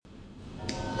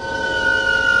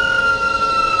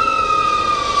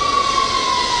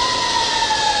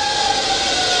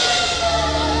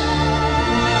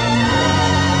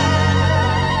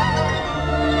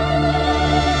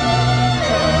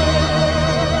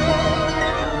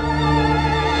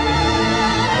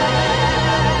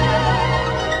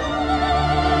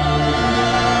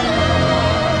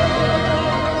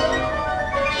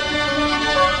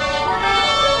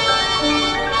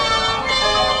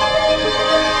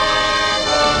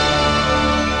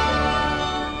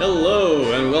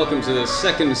welcome to the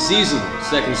second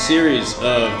series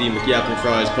of the McYap and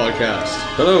Fries podcast.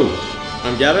 Hello.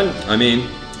 I'm Gavin. I'm Ian.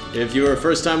 If you're a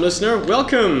first-time listener,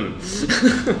 welcome.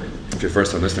 If you're a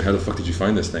first-time listener, how the fuck did you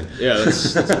find this thing? Yeah,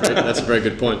 that's a very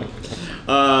good point.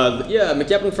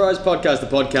 McYap and Fries podcast, the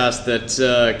podcast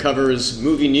that covers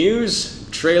movie news,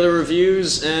 trailer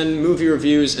reviews, and movie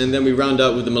reviews, and then we round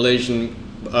out with the Malaysian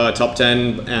top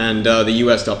 10 and the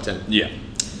US top 10. Yeah.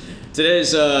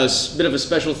 Today's a bit of a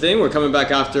special thing. We're coming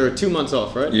back after 2 months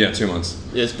off, right? Yeah, 2 months.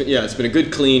 Yeah, it's been a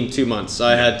good, clean 2 months.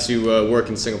 I had to work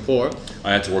in Singapore.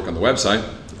 I had to work on the website.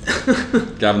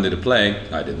 Gavin did a play.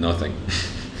 I did nothing.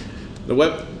 The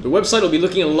website will be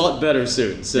looking a lot better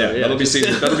soon. So yeah, that'll be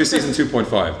season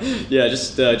 2.5. Yeah,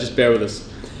 just bear with us.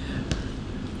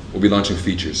 We'll be launching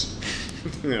features.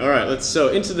 All right, so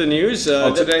into the news.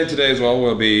 Today as well,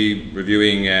 we'll be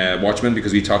reviewing Watchmen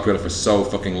because we talked about it for so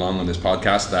fucking long on this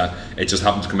podcast that it just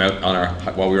happened to come out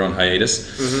while we were on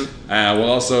hiatus. Mm-hmm.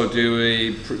 We'll also do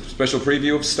a special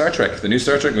preview of Star Trek, the new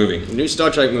Star Trek movie. The new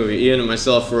Star Trek movie. Ian and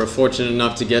myself were fortunate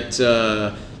enough to get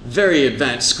very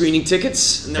advanced screening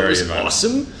tickets, and that was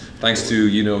awesome. Thanks to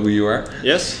you know who you are.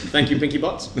 Yes, thank you, Pinky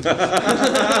Bots. But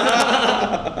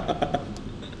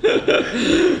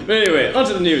anyway,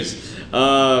 onto the news.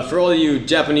 For all you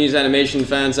Japanese animation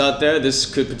fans out there, this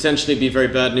could potentially be very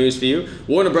bad news for you.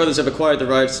 Warner Brothers have acquired the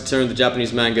rights to turn the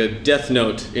Japanese manga Death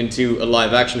Note into a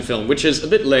live-action film, which is a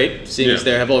bit late, seeing as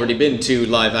there have already been 2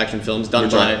 live-action films done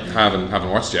by... I haven't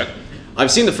watched yet.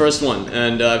 I've seen the first one,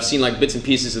 and I've seen like bits and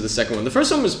pieces of the second one. The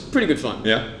first one was pretty good fun.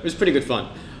 Yeah? It was pretty good fun.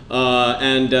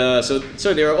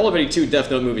 So there are already 2 Death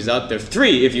Note movies out there.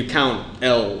 3 if you count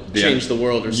L, Change the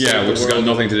World, or Save the World. Yeah, which has got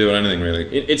nothing to do with anything really.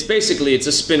 It's basically a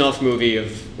spin-off movie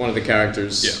of one of the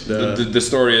characters. Yeah. The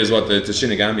story is what the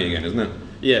Shinigami again, isn't it?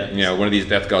 Yeah. Yeah, one of these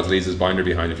death gods leaves his binder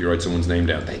behind. If you write someone's name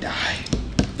down, they die.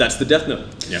 That's the Death Note.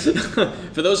 Yeah.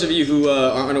 For those of you who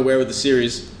are unaware of the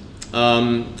series,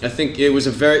 I think it's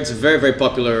a very, very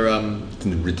popular. It's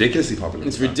ridiculously popular.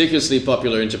 It's ridiculously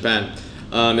popular in Japan.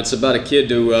 It's about a kid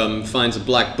who finds a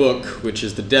black book, which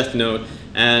is the Death Note,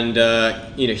 and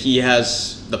he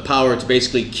has the power to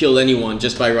basically kill anyone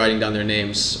just by writing down their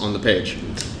names on the page.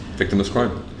 Victimless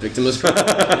crime. Victimless crime.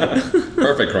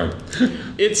 Perfect crime.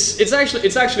 It's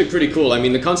actually pretty cool. I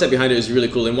mean, the concept behind it is really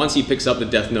cool. And once he picks up the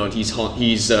Death Note, he's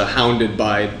hounded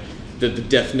by the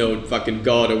Death Note fucking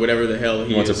god or whatever the hell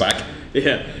he wants is. it back.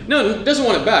 Yeah. No, doesn't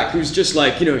want it back. Who's just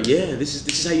like, this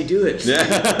is how you do it.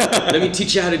 Yeah. Let me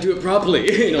teach you how to do it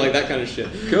properly. Like that kind of shit.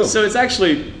 Cool. So it's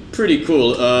actually pretty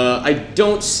cool. I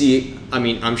don't see. I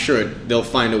mean, I'm sure they'll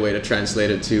find a way to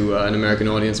translate it to an American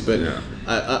audience, but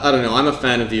I don't know. I'm a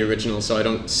fan of the original, so I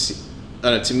don't see.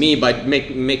 To me, by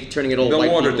turning it all they'll white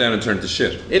water people, it down and turn it to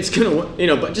shit. it's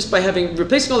gonna, but just by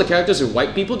replacing all the characters with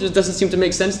white people just doesn't seem to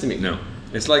make sense to me. No.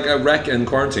 It's like Rec and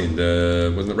Quarantine.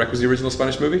 Wasn't it Rec was the original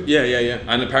Spanish movie? Yeah.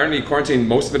 And apparently Quarantine,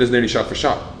 most of it is nearly shot for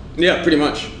shot. Yeah, pretty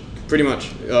much.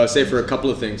 Save for a couple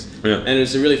of things. Yeah. And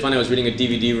it's really funny. I was reading a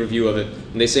DVD review of it,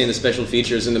 and they say in the special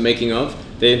features in the making of,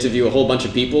 they interview a whole bunch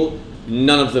of people.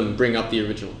 None of them bring up the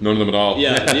original. None of them at all.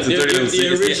 Yeah, it's the original.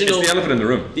 It's the elephant in the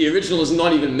room. The original is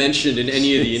not even mentioned in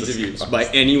any of the interviews by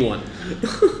anyone.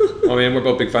 Oh man, we're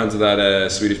both big fans of that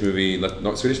Norwegian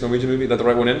movie. Let the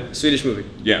Right One In. Swedish movie.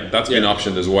 Yeah, that's been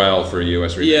optioned as well for a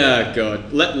US release. Yeah,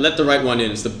 God, let the Right One In.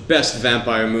 It's the best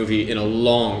vampire movie in a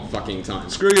long fucking time.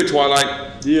 Screw you,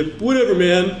 Twilight. Yeah, whatever,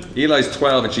 man. Eli's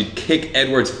 12 and she'd kick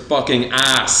Edward's fucking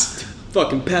ass.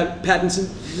 Fucking Pattinson.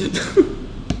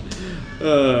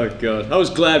 Oh God! I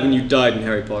was glad when you died in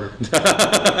Harry Potter.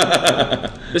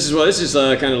 This is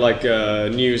kind of like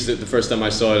news that the first time I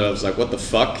saw it, I was like, "What the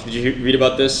fuck?" Did you read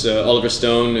about this? Oliver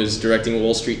Stone is directing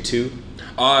Wall Street 2.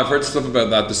 Oh, I've heard stuff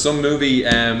about that. There's some movie.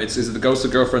 Is it The Ghost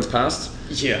of Girlfriend's Past?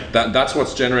 Yeah. That's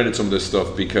what's generated some of this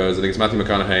stuff because I think it's Matthew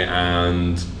McConaughey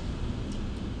and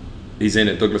he's in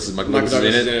it. Michael Douglas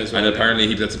is in it, as well, and apparently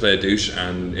he gets to play a douche,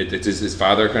 and it's his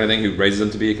father kind of thing who raises him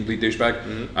to be a complete douchebag.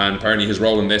 Mm-hmm. And apparently his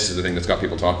role in this is the thing that's got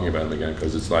people talking about him again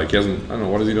because it's like he hasn't. I don't know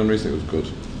what has he done recently. It was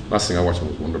good. Last thing I watched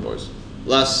was Wonder Boys.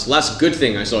 Last good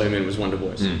thing I saw him in was Wonder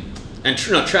Boys, and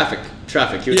Traffic.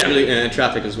 He was really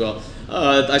Traffic as well.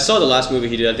 I saw the last movie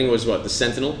he did. I think it was The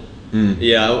Sentinel.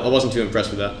 Yeah, I wasn't too impressed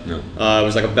with that. No. It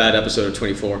was like a bad episode of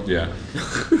 24. Yeah.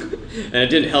 And it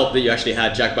didn't help that you actually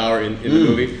had Jack Bauer in the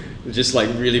movie. It just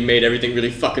really made everything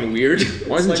really fucking weird.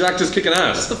 Why isn't Jack just kicking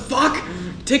ass? What the fuck?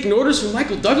 Taking orders from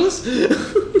Michael Douglas?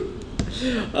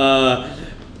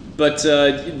 But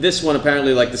this one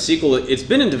apparently, the sequel, it's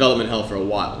been in development hell for a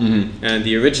while. Mm-hmm. And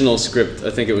the original script, I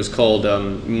think it was called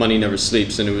Money Never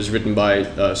Sleeps, and it was written by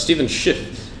Stephen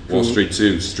Schiff. Wall Street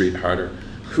 2, Street Harder.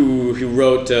 who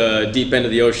wrote Deep End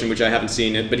of the Ocean, which I haven't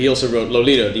seen it, but he also wrote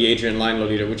Lolita, the Adrian Lyne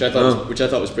Lolita, which I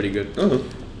thought was pretty good.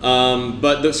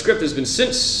 But the script has been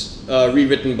since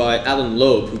rewritten by Alan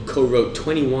Loeb, who co-wrote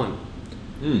 21.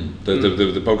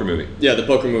 The poker movie. Yeah, the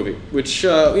poker movie, which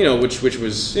which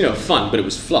was fun, but it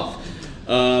was fluff.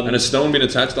 And has Stone been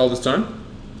attached all this time?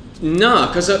 Nah,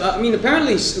 because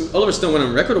apparently Oliver Stone went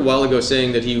on record a while ago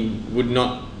saying that he would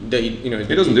not. That he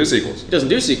doesn't do sequels. He doesn't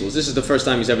do sequels. This is the first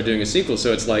time he's ever doing a sequel,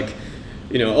 so it's like,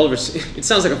 Oliver. It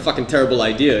sounds like a fucking terrible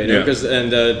idea, because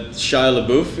Shia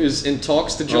LaBeouf is in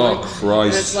talks to join. Oh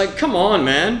Christ! And it's like, come on,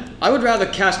 man. I would rather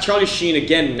cast Charlie Sheen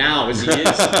again now as he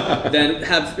is than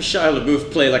have Shia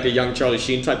LaBeouf play like a young Charlie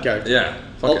Sheen type character. Yeah.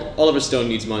 Oliver Stone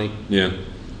needs money. Yeah.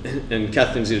 And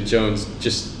Catherine Zeta-Jones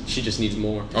just needs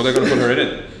more. Oh, they're gonna put her in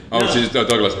it. Oh, no. She's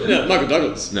Douglas. No, Michael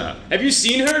Douglas. No. Have you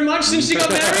seen her much since she got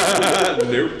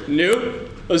married? Nope.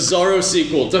 A Zorro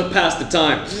sequel to pass the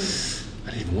time.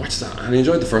 I didn't even watch that. I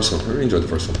enjoyed the first one. I really enjoyed the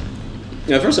first one.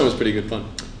 Yeah, the first one was pretty good fun.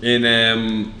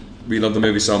 We love the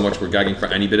movie so much we're gagging for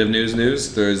any bit of news.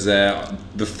 There's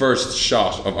the first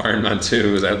shot of Iron Man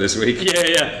 2 is out this week.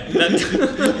 Yeah.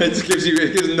 It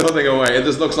gives nothing away. It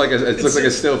just looks like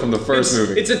a still from the first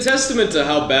movie. It's a testament to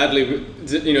how badly,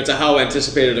 to how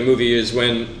anticipated a movie is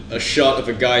when a shot of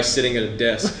a guy sitting at a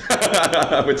desk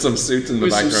with some suits in the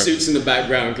background. With some suits in the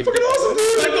background. Fucking awesome,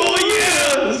 dude! Like, oh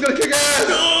yeah, this is gonna kick ass!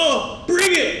 Oh,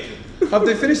 bring it! Have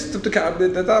they finished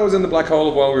that was in the black hole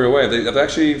of while we were away? Have they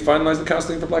actually finalised the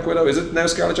casting for Black Widow? Is it now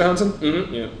Scarlett Johansson?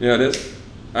 Mm-hmm, yeah. Yeah, it is.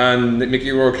 And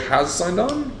Mickey Rourke has signed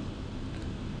on?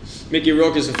 Mickey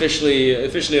Rourke is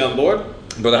officially on board.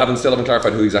 But they still haven't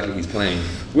clarified who exactly he's playing.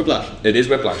 Whiplash. It is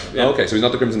Whiplash. Yeah. Oh, okay, so he's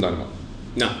not the Crimson Dynamo.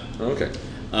 No. Okay.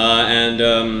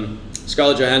 And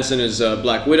Scarlett Johansson is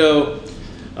Black Widow.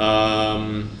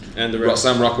 And the rest.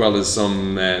 Sam Rockwell is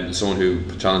someone who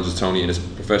challenges Tony in his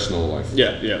professional life.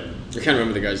 Yeah. I can't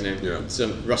remember the guy's name. Yeah. It's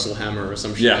Russell Hammer or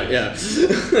some shit. Yeah.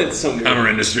 It's some Hammer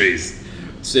Industries.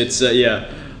 It's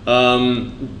yeah.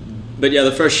 But yeah,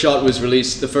 the first shot was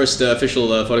released. The first official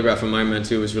photograph from Iron Man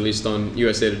 2 was released on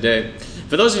USA Today.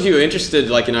 For those of you who are interested,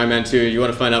 like in Iron Man 2, you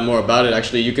want to find out more about it.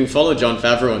 Actually, you can follow Jon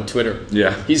Favreau on Twitter.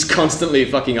 Yeah. He's constantly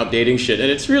fucking updating shit,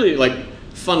 and it's really like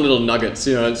fun little nuggets.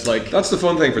 It's like that's the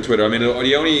fun thing for Twitter. I mean,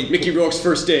 the only Mickey Rourke's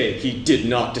first day, he did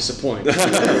not disappoint. What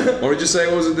did you say?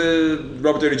 What was it? The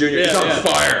Robert Downey Jr. He's on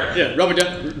fire.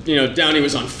 Yeah, Downey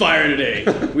was on fire today.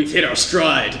 We've hit our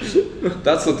stride.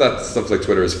 That's what that stuff like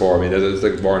Twitter is for. I mean, there's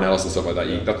like Warren Ellis and stuff like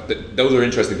that. Those are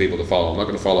interesting people to follow. I'm not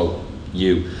going to follow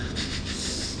you.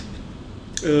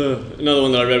 Another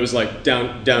one that I read was like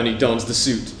Downey dons the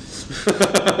suit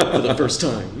for the first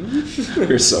time.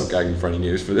 You're so gagging for any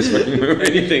news for this fucking movie.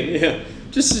 Anything, yeah.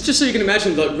 Just so you can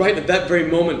imagine, like, right at that very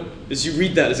moment, as you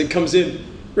read that, as it comes in,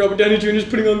 Robert Downey Jr. is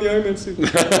putting on the Iron Man suit.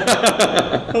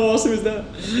 How awesome is that?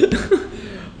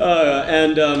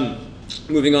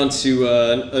 Moving on to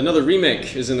another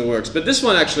remake is in the works, but this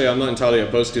one actually I'm not entirely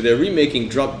opposed to. They're remaking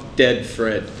Drop Dead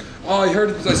Fred. Oh,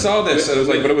 I saw this. And it was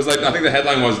like, but it was like, I think the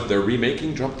headline was, "They're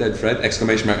remaking Drop Dead Fred!" ! Question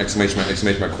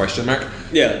mark.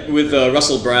 Yeah, with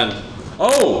Russell Brand.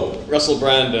 Oh, Russell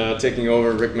Brand taking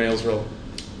over Rick Mayall's role.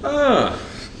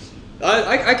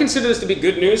 I consider this to be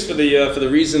good news for the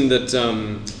reason that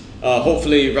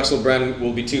hopefully Russell Brand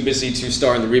will be too busy to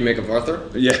star in the remake of Arthur.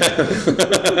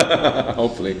 Yeah,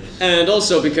 hopefully. And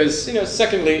also because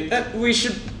secondly,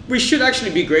 we should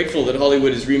actually be grateful that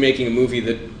Hollywood is remaking a movie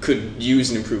that could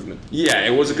use an improvement. Yeah,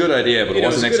 it was a good idea, but it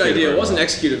wasn't executed. It wasn't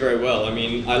executed very well. I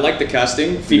mean, I like the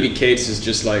casting. Phoebe Cates is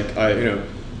just like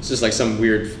it's just like some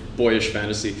weird boyish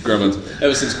fantasy. Gremlins.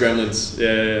 Ever since Gremlins,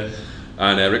 yeah.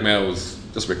 And Rick Mayall was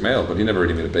just Rick Mayall, but he never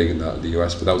really made it big in the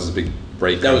US. But that was his big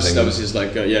break. That was his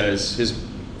like his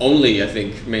only, I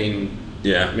think, main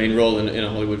role in a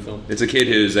Hollywood film. It's a kid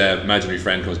whose imaginary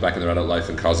friend comes back in their adult life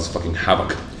and causes fucking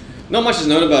havoc. Not much is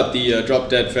known about the Drop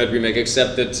Dead Fred remake,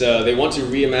 except that they want to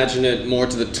reimagine it more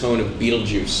to the tone of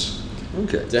Beetlejuice.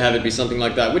 Okay. To have it be something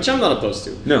like that, which I'm not opposed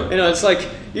to. No. It's like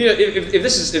if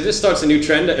this starts a new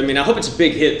trend. I mean, I hope it's a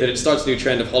big hit that it starts a new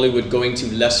trend of Hollywood going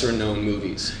to lesser known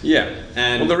movies. Yeah.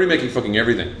 And they're remaking fucking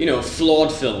everything.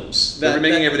 Flawed films. They're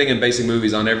remaking everything and basing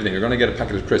movies on everything. You're going to get a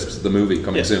packet of crisps. The movie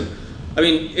coming soon. I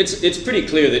mean, it's pretty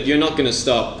clear that you're not going to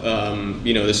stop,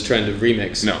 this trend of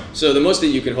remakes. No. So the most that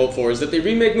you can hope for is that they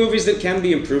remake movies that can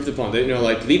be improved upon. They,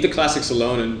 like leave the classics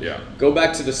alone and go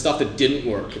back to the stuff that didn't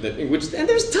work. And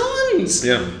there's tons.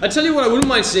 Yeah. I tell you what, I wouldn't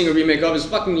mind seeing a remake of is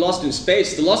fucking Lost in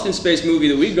Space. The Lost in Space movie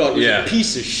that we got was a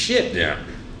piece of shit. Yeah.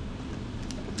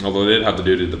 Although they did have to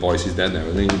do the voice. He's dead now.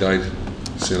 I think he died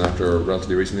soon after,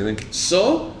 relatively recently. I think.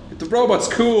 So. The robot's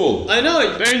cool. I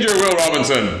know. Danger, Will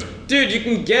Robinson. Dude, you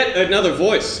can get another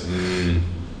voice.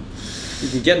 You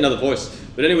can get another voice.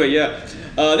 But anyway, yeah.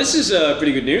 This is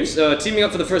pretty good news. Teaming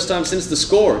up for the first time since The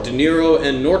Score, De Niro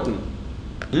and Norton.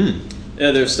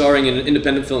 They're starring in an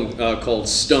independent film called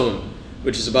Stone,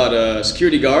 which is about a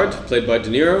security guard, played by De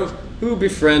Niro, who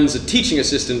befriends a teaching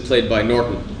assistant, played by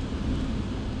Norton.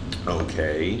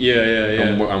 Okay. Yeah.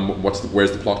 And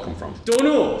where's the plot come from? Don't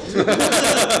know.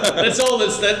 That's all.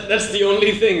 That's the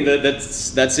only thing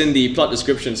that's in the plot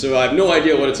description. So I have no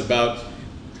idea what it's about.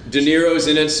 De Niro's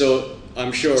in it, so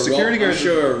I'm sure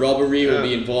robbery will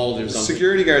be involved or something.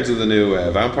 Security guards are the new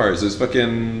vampires. There's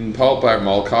fucking Paul Blart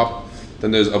Mall Cop.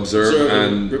 Then there's Observe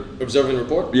and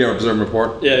Report. Yeah, Observe and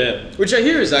Report. Yeah. Which I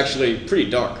hear is actually pretty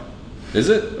dark. Is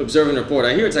it? Observe and Report.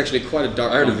 I hear it's actually quite a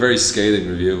dark. I heard a very scathing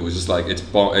review. It was just like it's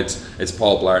Paul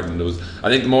Blart, and it was. I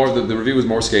think the review was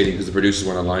more scathing because the producers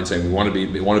went online saying we want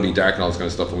to be dark and all this kind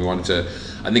of stuff, and we wanted to.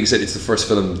 I think he said it's the first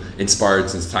film inspired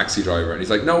since Taxi Driver, and he's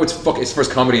like, no, it's the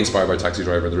first comedy inspired by Taxi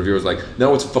Driver. The reviewer was like,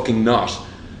 no, it's fucking not.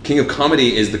 King of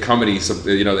Comedy is the comedy, is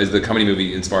the comedy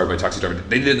movie inspired by Taxi Driver.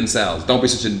 They did it themselves. Don't be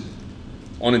such an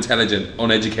unintelligent,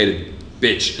 uneducated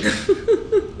bitch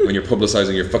when you're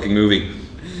publicizing your fucking movie.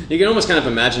 You can almost kind of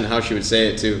imagine how she would say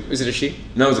it too. Is it a she?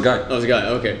 No, it's a guy. Oh, it's a guy.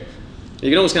 Okay. You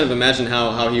can almost kind of imagine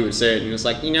how he would say it. And it's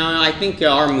like, I think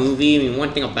our movie.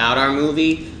 One thing about our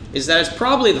movie is that it's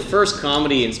probably the first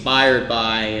comedy inspired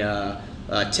by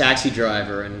Taxi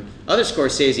Driver and other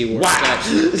Scorsese works.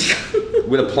 Wow.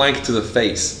 With a plank to the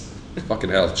face. Fucking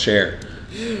hell, chair.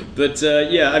 But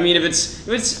yeah, I mean, if it's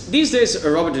these days,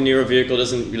 a Robert De Niro vehicle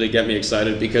doesn't really get me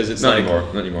excited because it's not anymore.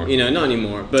 Not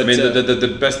anymore. But I mean,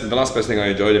 the last best thing I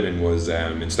enjoyed him in was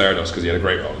in Stardust because he had a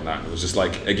great role in that. It was just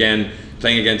like again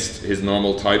playing against his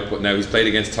normal type, but now he's played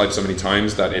against type so many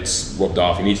times that it's rubbed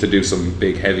off. He needs to do some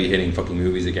big, heavy hitting fucking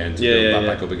movies again to build that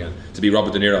back up again. To be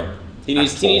Robert De Niro. He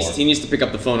needs to pick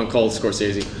up the phone and call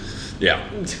Scorsese. Yeah.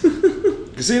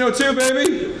 Casino 2,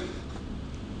 baby.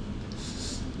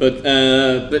 But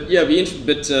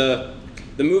the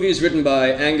movie is written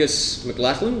by Angus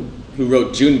MacLachlan, who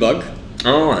wrote Junebug.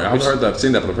 Oh, I haven't heard that. I've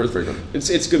seen that, but I've heard it's very good.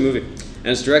 It's a good movie, and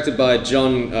it's directed by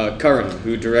John Curran,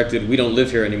 who directed We Don't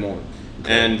Live Here Anymore,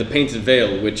 and The Painted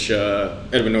Veil, which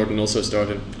Edward Norton also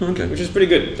starred in. Okay. Which is pretty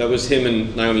good. That was him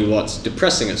and Naomi Watts.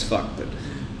 Depressing as fuck, but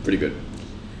pretty good.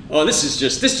 Oh, this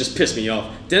just pissed me off.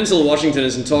 Denzel Washington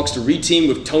is in talks to re-team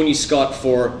with Tony Scott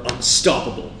for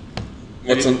Unstoppable.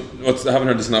 I haven't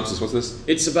heard the synopsis. What's this?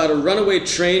 It's about a runaway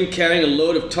train carrying a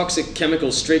load of toxic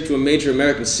chemicals straight to a major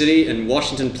American city, and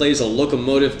Washington plays a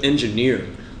locomotive engineer.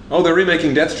 Oh, they're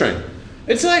remaking Death Train.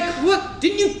 It's like, what?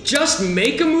 Didn't you just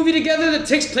make a movie together that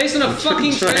takes place on a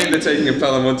fucking train? They're taking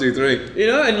Impala 1, 2, 3.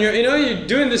 And you're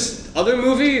doing this other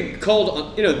movie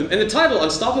called, and the title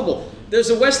Unstoppable. There's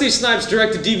a Wesley Snipes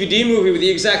direct-to-DVD movie with the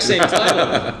exact same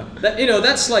title.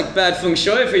 That's like bad feng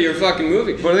shui for your fucking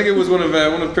movie. But I think it was one of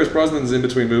Pierce Brosnan's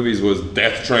in-between movies was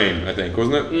Death Train, I think,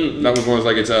 wasn't it? Mm-hmm. That was one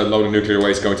like it's a load of nuclear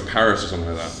waste going to Paris or something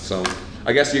like that. So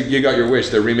I guess you got your wish.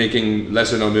 They're remaking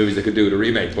lesser-known movies that could do the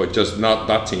remake, but just not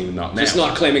that team, not now. Just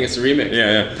not claiming it's a remake.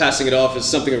 Yeah. Passing it off as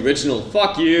something original.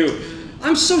 Fuck you.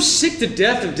 I'm so sick to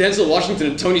death of Denzel Washington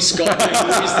and Tony Scott making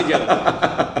movies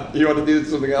together. You want to do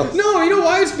something else? No, you know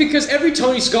why? It's because every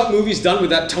Tony Scott movie's done with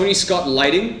that Tony Scott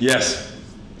lighting. Yes.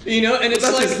 And it's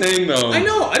that's like... his thing, though. I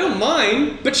know, I don't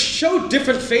mind, but show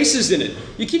different faces in it.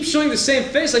 You keep showing the same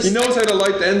face. He knows how to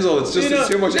light Denzel. It's just it's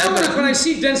too much effort. When I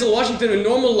see Denzel Washington in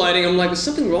normal lighting, I'm like, there's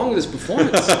something wrong with his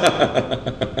performance.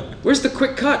 Where's the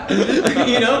quick cut?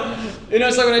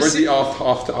 It's like when Where's the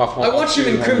off. I watch him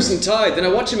in Crimson Tide, then I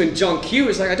watch him in John Q.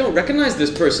 It's like, I don't recognize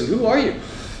this person. Who are you?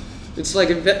 It's like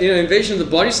Invasion of the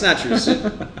Body Snatchers.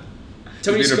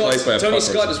 Tony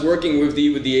Scott is working with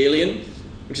the alien,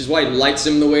 which is why he lights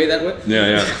him the way that way.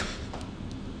 Yeah.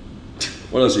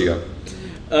 What else you got?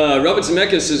 Robert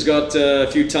Zemeckis has got a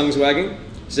few tongues wagging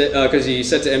because he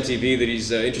said to MTV that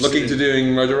he's interested looking to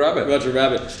doing Roger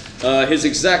Rabbit. His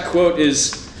exact quote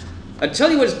is, I tell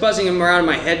you what's buzzing around in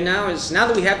my head now is now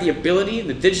that we have the ability,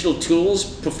 the digital tools,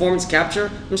 performance capture,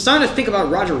 I'm starting to think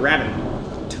about Roger Rabbit.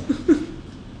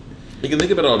 He can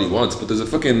think about all he wants, but there's a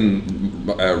fucking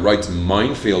rights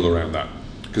minefield around that.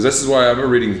 Because this is why I remember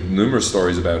reading numerous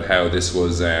stories about how this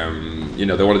was, they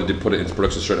wanted to put it into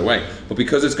production straight away. But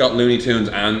because it's got Looney Tunes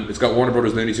and it's got Warner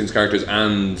Brothers Looney Tunes characters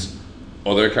and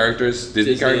other characters,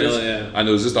 Disney characters, and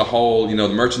there was just a whole, the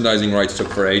merchandising rights took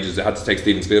for ages. They had to take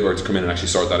Steven Spielberg to come in and actually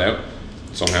sort that out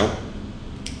somehow.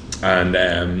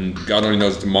 And God only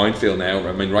knows it's a minefield now.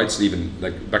 I mean, rights even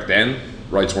like back then,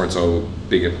 rights weren't so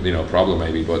big a problem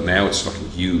maybe, but now it's fucking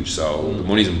huge. So the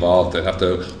money's involved. They have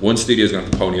to. One studio's going to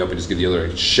have to pony up and just give the other a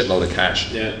shitload of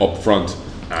cash up front,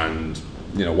 and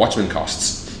Watchmen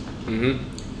costs.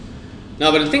 Mm-hmm.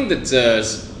 No, but the thing that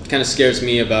kind of scares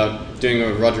me about doing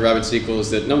a Roger Rabbit sequel is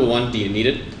that, number one, do you need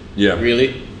it? Yeah.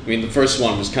 Really? I mean, the first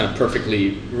one was kind of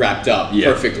perfectly wrapped up.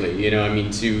 Yeah. Perfectly. I mean,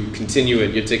 to continue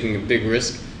it, you're taking a big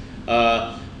risk.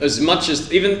 As much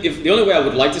as, even if, the only way I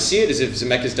would like to see it is if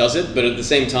Zemeckis does it, but at the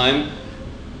same time,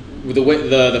 with the way,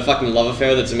 the fucking love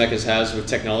affair that Zemeckis has with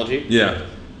technology. Yeah.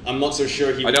 I'm not so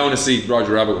sure he... I don't want to see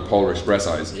Roger Rabbit with Polar Express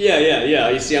eyes. Yeah.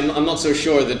 You see, I'm not so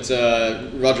sure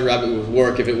that Roger Rabbit would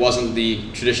work if it wasn't the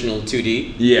traditional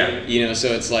 2D. Yeah. So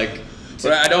it's like...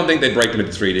 But I don't think they'd break them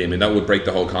into 3D. I mean, that would break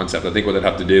the whole concept. I think what they'd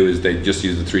have to do is they'd just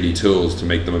use the 3D tools to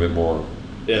make them a bit more...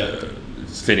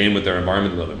 fit in with their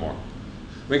environment a little bit more. I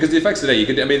mean, because the effects today,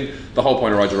 the whole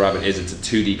point of Roger Rabbit is it's a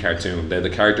 2D cartoon. They're the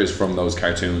characters from those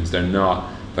cartoons. They're not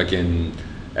like in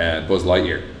Buzz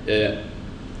Lightyear. Yeah.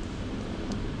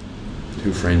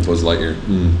 Who framed Buzz Lightyear?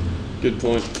 Good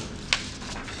point.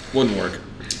 Wouldn't work.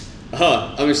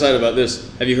 I'm excited about this.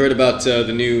 Have you heard about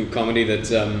the new comedy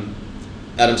that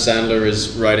Adam Sandler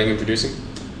is writing and producing?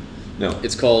 No.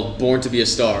 It's called Born to be a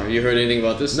Star. You heard anything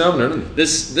about this? No.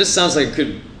 This sounds like it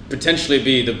could potentially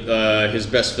be his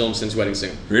best film since Wedding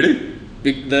Singer. Really?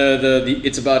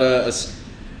 It's about a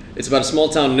small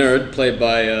town nerd played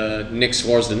by Nick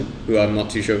Swartzen, who I'm not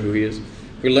too sure who he is,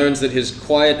 who learns that his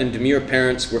quiet and demure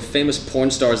parents were famous porn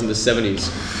stars in the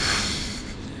 70s.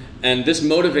 And this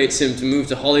motivates him to move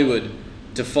to Hollywood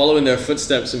to follow in their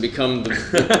footsteps and become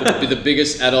the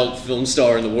biggest adult film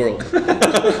star in the world. And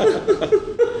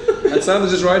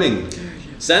Sandler's just writing.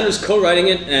 Sandler's co-writing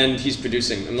it and he's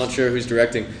producing. I'm not sure who's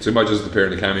directing. So he might just appear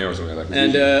in a cameo or something like that.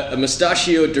 And a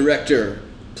mustachioed director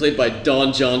played by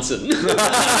Don Johnson.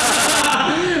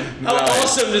 How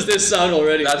awesome does this sound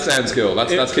already? That sounds cool.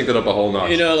 That's kicked it up a whole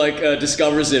notch.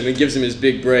 Discovers him and gives him his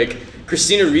big break.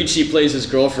 Christina Ricci plays his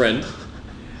girlfriend.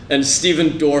 And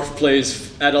Stephen Dorff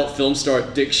plays adult film star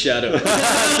Dick Shadow.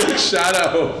 Dick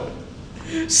Shadow.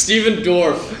 Stephen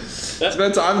Dorff.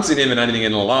 Spencer, I haven't seen him in anything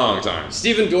in a long time.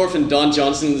 Stephen Dorff and Don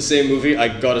Johnson in the same movie. I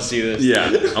gotta see this.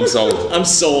 Yeah, I'm sold. I'm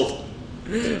sold.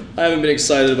 I haven't been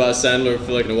excited about Sandler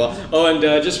for like in a while. Oh, and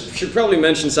just should probably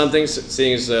mention something,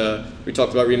 seeing as we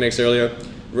talked about remakes earlier,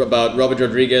 about Robert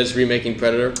Rodriguez remaking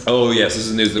Predator. Oh yes, this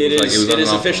is news that it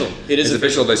is official. It is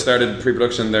official. They started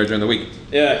pre-production there during the week.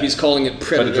 Yeah, he's calling it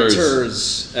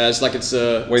Predators as like it's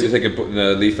a... Way to take a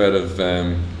leaf out of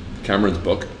Cameron's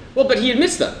book. Well, but he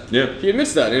admits that. Yeah. He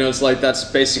admits that. It's like that's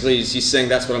basically, he's saying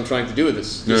that's what I'm trying to do with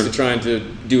this. Just to trying to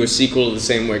do a sequel the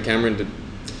same way Cameron did.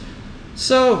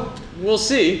 So, we'll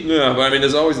see. Yeah, but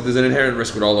there's an inherent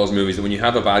risk with all those movies that when you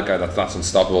have a bad guy that's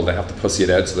unstoppable, they have to pussy it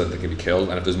out so that they can be killed.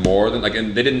 And if there's more than,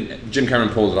 and they didn't, Jim Cameron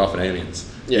pulled it off in Aliens.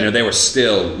 Yeah. They were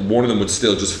still, one of them would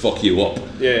still just fuck you up.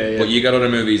 Yeah. But you got other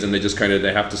movies and they just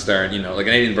they have to start, like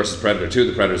an Alien versus Predator, 2 of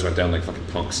the Predators went down like fucking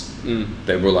punks.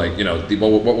 They were like,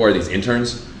 what were these,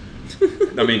 interns?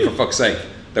 For fuck's sake.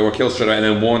 They were killed straight away and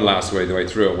then one last way the way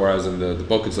through it, whereas in the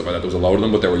book and stuff like that, there was a load of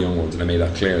them, but they were young ones and they made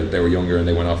that clear that they were younger and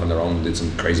they went off on their own and did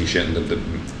some crazy shit and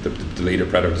the leader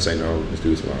Predator to say, no, let's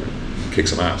do this, kick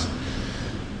some ass.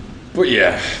 But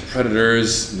yeah,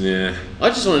 Predators, yeah. I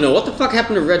just want to know, what the fuck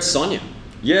happened to Red Sonja?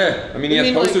 Yeah, he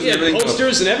had posters and everything.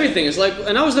 Posters and everything. It's like,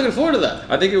 and I was looking forward to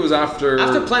that. I think it was after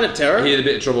Planet Terror. He had a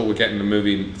bit of trouble with getting the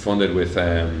movie funded with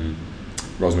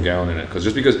Rose McGowan in it, because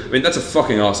that's a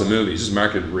fucking awesome movie. It's just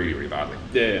marketed really, really badly.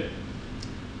 Yeah.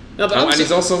 No, but and he's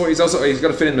got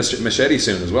to fit in Machete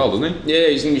soon as well, doesn't he? Yeah,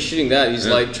 he's gonna be shooting that. He's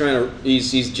like trying to.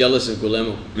 He's jealous of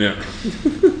Guillermo. Yeah.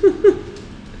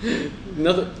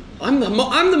 I'm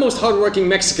the most hardworking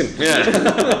Mexican.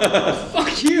 Yeah.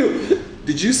 Fuck you.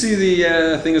 Did you see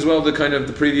the thing as well? The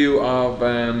preview of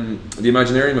the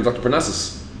Imaginarium of Dr.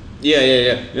 Parnassus. Yeah.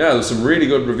 Yeah, there's some really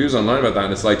good reviews online about that,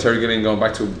 and it's like Terry Gilliam going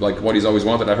back to like what he's always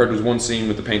wanted. I heard there was one scene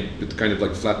with the kind of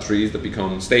like flat trees that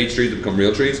become stage trees that become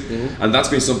real trees, and that's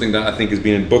been something that I think has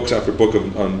been in books after book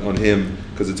on him,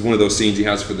 because it's one of those scenes he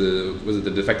has for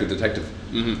the Defective Detective.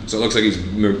 So it looks like he's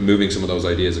moving some of those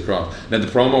ideas across. Now the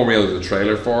promo reel, the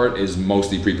trailer for it, is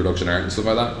mostly pre-production art and stuff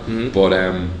like that, but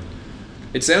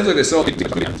it sounds like they saw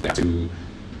to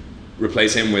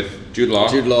replace him with Jude Law,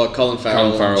 Colin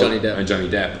Farrell, and Johnny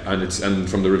Depp, and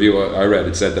from the review I read,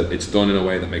 it said that it's done in a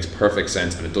way that makes perfect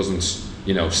sense and it doesn't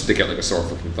stick out like a sore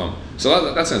fucking thumb.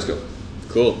 So that sounds good.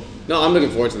 Cool. No, I'm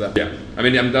looking forward to that. Yeah, I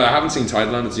haven't seen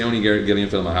Tideland. It's the only Gilliam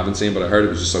film I haven't seen, but I heard it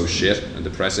was just so shit and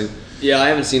depressing. Yeah, I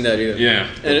haven't seen that either. Yeah,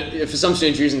 and for some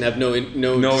strange reason, have no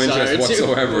interest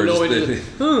whatsoever. All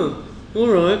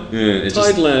right. Yeah,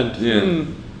 Tideland. Yeah,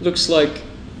 looks like.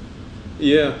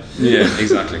 Yeah. Yeah,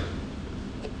 exactly.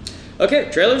 Okay,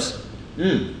 trailers.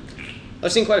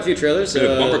 I've seen quite a few trailers.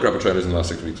 Bumper crap of trailers in the last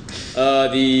 6 weeks.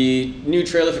 The new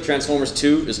trailer for Transformers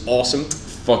 2 is awesome.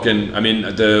 fucking. I mean,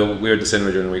 we were at the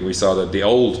cinema during the week. We saw the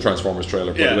old Transformers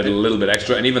trailer, but with a little bit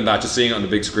extra, and even that, just seeing it on the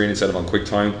big screen instead of on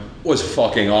QuickTime, was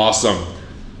fucking awesome.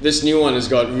 This new one has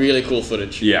got really cool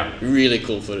footage. Yeah. Really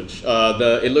cool footage.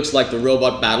 It looks like the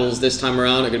robot battles this time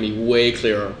around are going to be way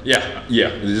clearer. Yeah.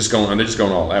 They're just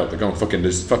going all out. They're going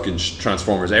there's fucking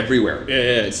Transformers everywhere.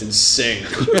 Yeah, it's insane.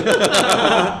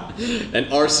 And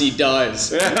RC dies.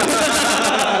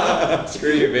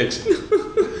 Screw you, bitch.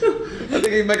 I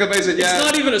think Michael Bay said, It's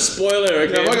not even a spoiler,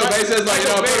 okay? Yeah, Michael Bay says, like,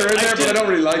 I put her in there, but I don't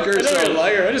really like her. I don't really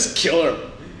like her. I just kill her.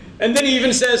 And then he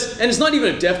even says, and it's not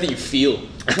even a death that you feel.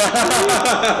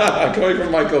 Coming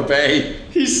from Michael Bay.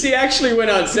 He actually went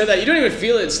out and said that. You don't even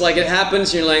feel it. It's like it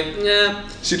happens, you're like, nah.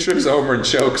 She trips over and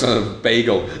chokes on a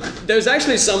bagel. There's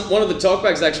actually one of the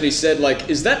talkbacks actually said, like,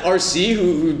 is that RC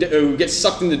who gets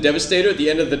sucked into Devastator at the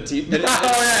end of the... Oh,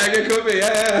 yeah, it could be.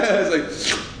 Yeah.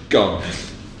 It's like, gone.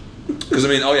 Because, I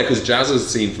mean, because Jazz's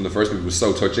scene from the first movie was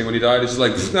so touching when he died. It's just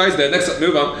like, no, he's dead. Next up,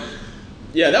 move on.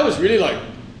 Yeah, that was really like...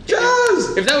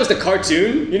 Jazz! If that was the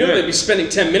cartoon, they'd be spending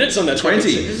 10 minutes on that. 20.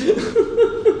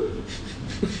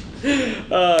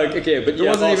 Okay, but there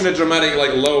wasn't even a dramatic,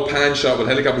 like, low pan shot with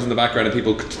helicopters in the background and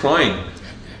people crying.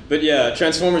 But yeah,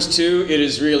 Transformers 2, it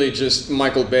is really just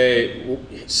Michael Bay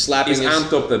slapping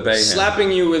amped up the Bay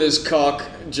slapping you with his cock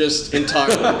just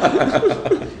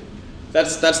entirely.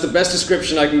 That's the best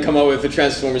description I can come up with for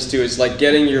Transformers 2. It's like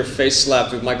getting your face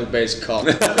slapped with Michael Bay's cock.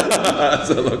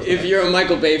 If you're a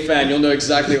Michael Bay fan, you'll know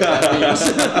exactly what that means.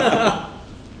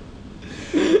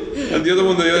 And the other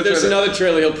one, there's another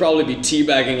trailer, he'll probably be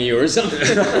teabagging you or something.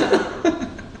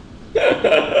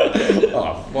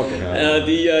 Oh, fucking hell.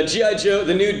 The G.I. Joe,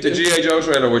 the G.I. Joe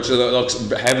trailer, which looks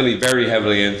very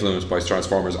heavily influenced by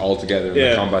Transformers altogether in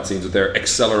the combat scenes with their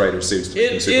accelerator suits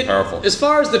being super powerful. As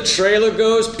far as the trailer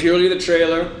goes, purely the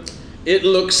trailer, it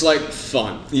looks like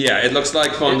fun. Yeah, it looks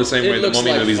like fun the same way the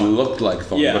Mummy movies looked like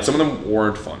fun, but some of them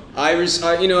weren't fun. I'm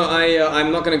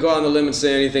not going to go out on the limb and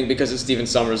say anything because it's Stephen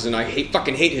Sommers and I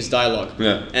fucking hate his dialogue.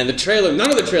 Yeah. And the trailer,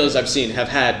 none of the trailers I've seen have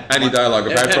had dialogue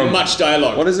apart from much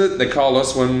dialogue. What is it? They call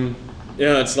us when...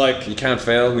 Yeah, it's like... You can't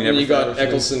fail, we never you got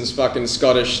Eccleston's fucking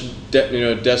Scottish,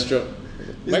 Destro.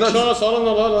 Make sure it's all in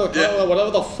the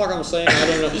whatever the fuck I'm saying, I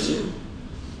don't know.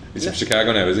 He's from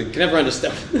Chicago now, is he? Can never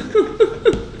understand.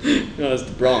 No, it's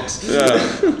the Bronx. Yeah.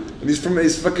 And he's from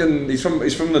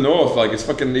the north, like he's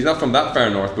not from that far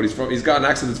north, but he's got an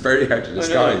accent that's very hard to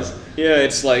disguise. Yeah,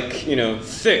 it's like,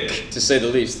 thick to say the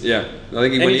least. Yeah. I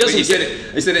think he said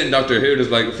it in Doctor Who, it's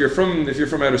like if you're from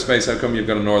outer space, how come you've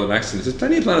got a northern accent? There's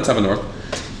plenty of planets have a north.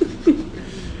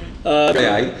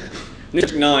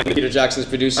 District 9, Peter Jackson's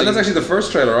producing. And that's actually the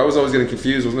first trailer. I was always getting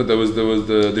confused, wasn't it? There was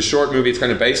the short movie it's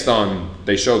kind of based on.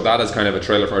 They showed that as kind of a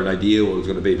trailer for an idea what it was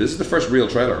going to be. But this is the first real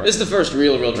trailer, right? This is the first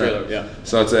real trailer, yeah.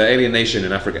 So it's an alien nation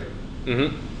in Africa.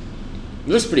 Mm-hmm. It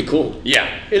looks pretty cool. Yeah.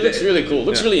 It looks really cool. It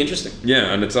looks really interesting.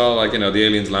 Yeah, and it's all like, the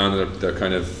aliens land, they're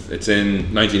kind of, it's in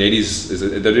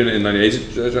 1980s. They're doing it in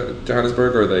 1980s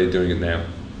Johannesburg, or are they doing it now?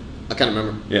 I can't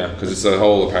remember. Yeah, because it's a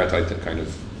whole apartheid kind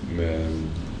of...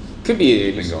 Could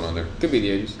be the 80s. Thing going on there. Could be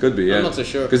the 80s. Could be, yeah. I'm not so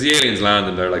sure. Because the aliens land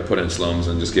and they're like put in slums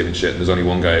and just given shit, and there's only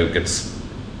one guy who gets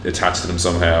attached to them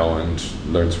somehow and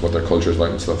learns what their culture is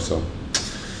like and stuff. So,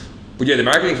 but yeah, the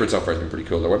marketing for it so far has been pretty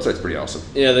cool. Their website's pretty awesome.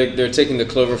 Yeah, they're taking the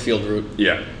Cloverfield route.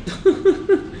 Yeah.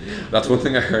 That's one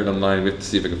thing I heard online. We have to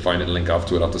see if I can find it and link off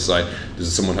to it off the site.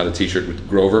 Someone had a T-shirt with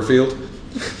Groverfield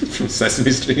from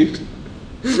Sesame Street.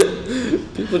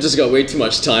 People just got way too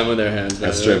much time on their hands.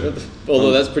 That's true.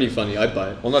 Although that's pretty funny, I'd buy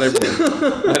it. Well, not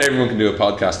everyone can do a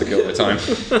podcast to kill their time.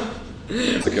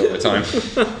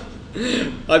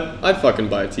 I'd fucking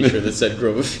buy a T-shirt that said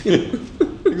Groverfield.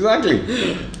 Exactly.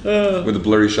 With a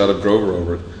blurry shot of Grover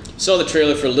over it. Saw the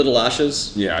trailer for Little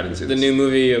Ashes. Yeah, I didn't see this. The new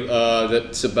movie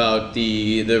that's about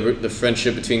the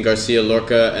friendship between Garcia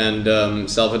Lorca and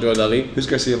Salvador Dali. Who's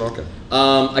Garcia Lorca?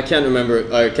 I can't remember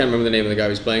the name of the guy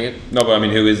who's playing it. No, but I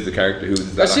mean, who is the character? Who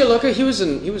is that? Garcia Lorca. He was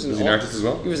an artist as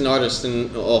well. He was an artist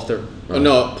and author. Oh.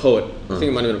 No, poet. I think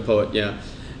it might have been a poet. Yeah,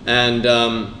 and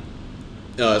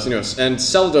and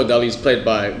Salvador Dali is played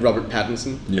by Robert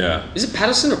Pattinson. Yeah. Is it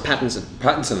Pattinson or Pattinson?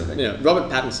 Pattinson, I think. Yeah,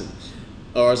 Robert Pattinson.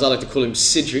 Or as I like to call him,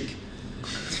 Cedric.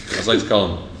 As I like to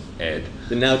call him, Ed.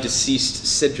 The now deceased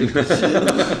Cedric. The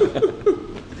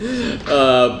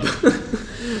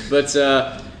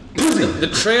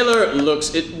trailer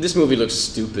this movie looks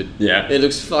stupid. Yeah. It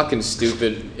looks fucking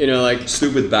stupid.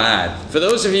 Stupid bad. For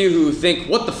those of you who think,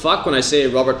 what the fuck, when I say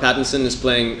Robert Pattinson is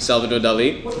playing Salvador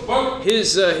Dali, what the fuck?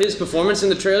 His performance in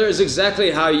the trailer is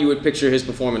exactly how you would picture his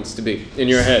performance to be in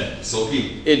your head.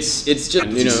 Sulky. It's just,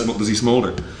 Does he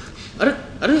smolder?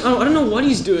 I don't know what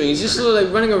he's doing. He's just sort of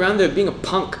like running around there being a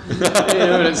punk.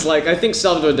 And it's like, I think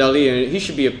Salvador Dali, he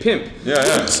should be a pimp. Yeah.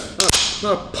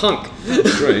 Not a punk.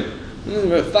 That's right.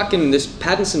 Fucking this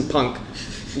Pattinson punk,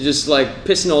 just like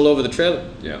pissing all over the trailer.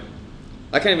 Yeah.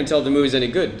 I can't even tell if the movie's any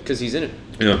good because he's in it.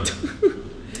 Yeah.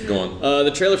 Go on.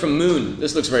 The trailer from Moon.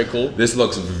 This looks very cool. This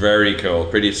looks very cool.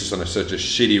 Pretty, it's just on such a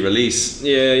shitty release.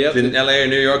 Yeah. If in LA or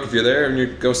New York, if you're there, and you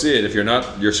go see it. If you're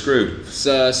not, you're screwed.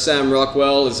 Sam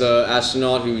Rockwell is an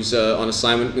astronaut who's on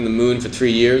assignment in the moon for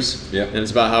 3 years. Yeah. And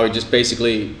it's about how he just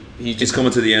basically he's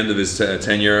coming to the end of his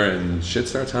tenure, and shit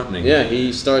starts happening. Yeah,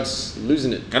 he starts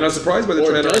losing it. And I was surprised by the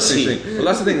trailer. Well,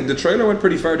 that's the thing. The trailer went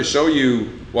pretty far to show you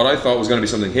what I thought was going to be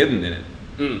something hidden in it.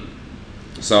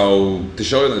 So to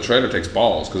show you in the trailer takes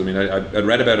balls, because I mean I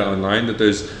read about it online that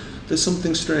there's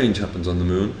something strange happens on the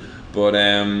moon, but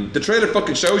the trailer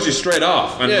fucking shows you straight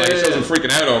off, and it shows them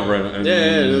freaking out over it. And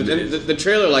the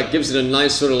trailer like gives it a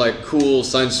nice sort of like cool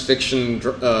science fiction.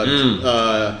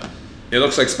 It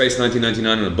looks like Space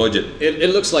 1999 on a budget.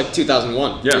 It looks like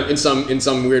 2001. Yeah. In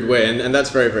some weird way, and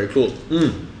that's very, very cool.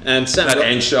 And that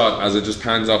end shot as it just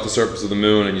pans off the surface of the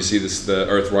moon and you see the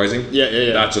Earth rising.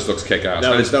 Yeah. That just looks kick-ass.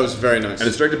 That was very nice. And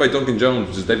it's directed by Duncan Jones,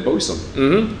 which is David Bowie's son.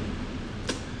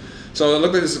 So it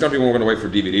looks like this is going to be one we're going to wait for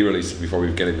DVD release before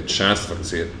we get a chance to fucking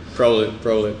see it.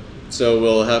 Probably. So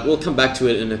we'll come back to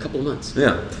it in a couple of months.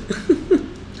 Yeah.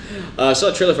 Saw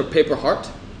a trailer for Paper Heart.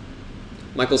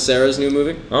 Michael Cera's new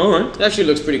movie. Oh, right. It actually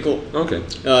looks pretty cool. Okay.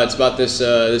 It's about this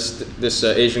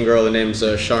Asian girl. Her name's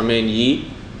Charmaine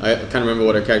Yi. I can't remember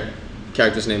what her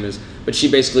character's name is, but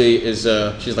she basically is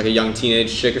she's like a young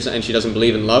teenage chick or something, and she doesn't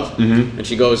believe in love, and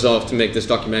she goes off to make this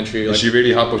documentary. Is she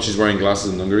really hot, but she's wearing glasses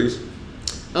and dungarees?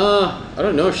 I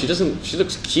don't know. She doesn't. She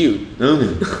looks cute.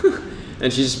 Okay.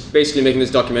 And she's basically making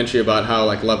this documentary about how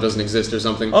like love doesn't exist or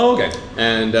something. Oh, okay.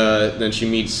 And then she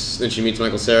meets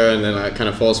Michael Cera, and then kind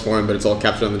of falls for him, but it's all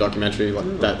captured on the documentary,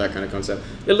 like that kind of concept.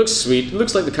 It looks sweet. It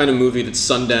looks like the kind of movie that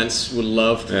Sundance would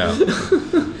love. Yeah.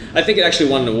 I think it actually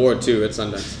won an award too at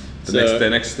Sundance. The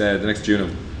next Juno.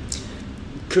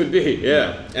 Could be,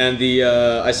 yeah. And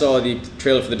I saw the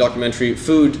trailer for the documentary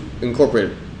Food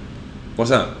Incorporated.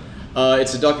 What's that?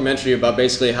 It's a documentary about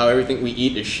basically how everything we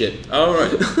eat is shit. Oh,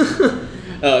 right.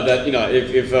 That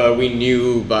if we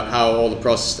knew about how all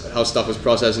the how stuff was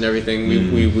processed and everything,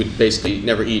 we would basically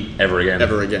never eat ever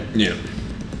again. Yeah.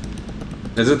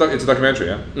 It's a documentary,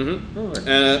 yeah. Oh, right.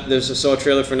 And I saw a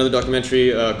trailer for another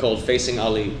documentary called Facing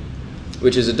Ali,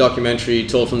 which is a documentary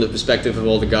told from the perspective of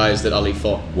all the guys that Ali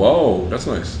fought. Whoa, that's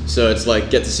nice. So it's like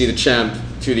get to see the champ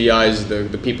through the eyes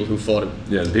of the people who fought him.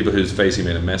 Yeah, the people whose face he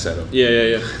made a mess out of.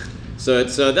 Yeah. So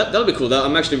it's that'll be cool.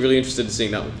 I'm actually really interested in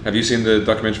seeing that one. Have you seen the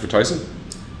documentary for Tyson?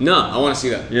 No, I want to see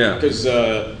that. Yeah. Because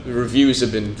the reviews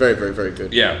have been very, very, very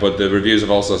good. Yeah, but the reviews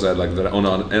have also said like they're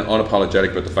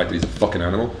unapologetic about the fact that he's a fucking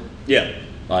animal. Yeah.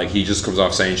 Like he just comes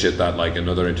off saying shit that like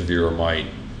another interviewer might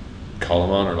call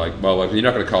him on, or like, well, you're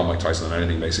not going to call Mike Tyson on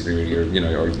anything basically. Or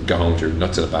go home with your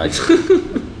nuts in a bag,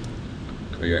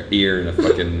 or your ear in a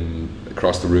fucking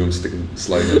across the room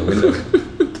sliding out the window.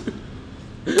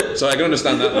 So I can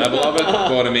understand that level of it,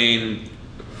 but I mean,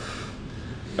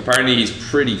 apparently he's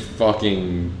pretty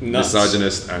fucking nuts.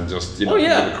 Misogynist and just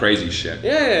crazy shit.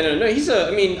 Yeah, no. He's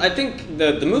I mean, I think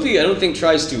the movie I don't think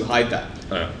tries to hide that,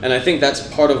 and I think that's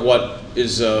part of what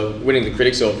is winning the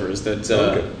critics over is that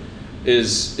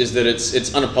is that it's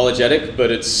unapologetic,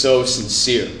 but it's so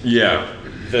sincere. Yeah.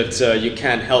 That you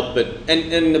can't help but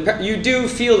and you do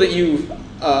feel that you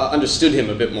understood him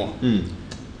a bit more.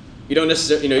 You don't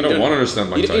necessarily, I don't want to understand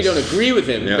Mike Tyson. You don't agree with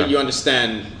him, but you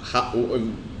understand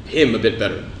him a bit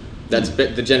better. That's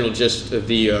the general gist of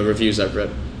the reviews I've read.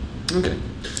 Okay.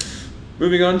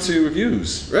 Moving on to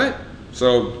reviews. Right.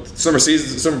 So summer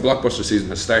blockbuster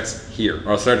season starts here,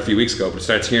 or it started a few weeks ago, but it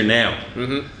starts here now.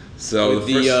 Mm-hmm. So with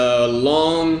the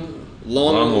long,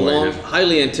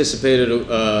 highly anticipated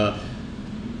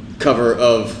cover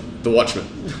of The Watchmen.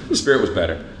 Spirit was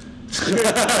better.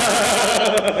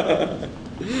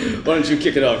 Why don't you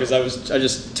kick it off? Because I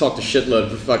just talked a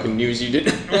shitload of fucking news you did.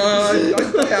 Well,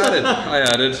 I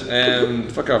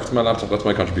added. Fuck off, it's my laptop, that's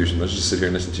my contribution. Let's just sit here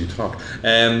and listen to you talk.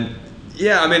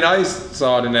 Yeah, I mean, I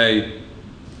saw it in a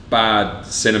bad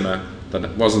cinema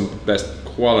that wasn't best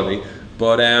quality,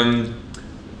 but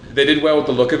they did well with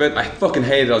the look of it. I fucking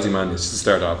hated Ozymandias to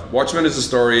start off. Watchmen is the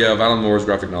story of Alan Moore's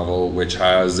graphic novel, which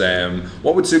has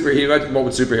what would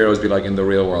superheroes be like in the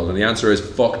real world? And the answer is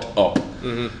fucked up.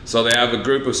 Mm-hmm. So they have a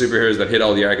group of superheroes that hit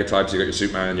all the archetypes. You got your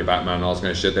Superman, your Batman, and all this kind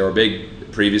of shit. They were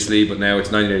big previously, but now it's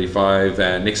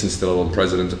 1985. Nixon's still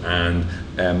president, and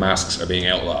masks are being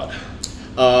outlawed.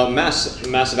 Masks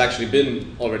have actually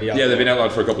been already outlawed. Yeah, they've been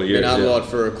outlawed for a couple of years. Been outlawed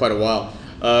for quite a while.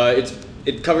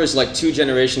 It covers like 2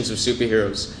 generations of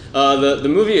superheroes. The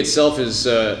movie itself is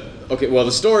okay. Well,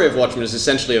 the story of Watchmen is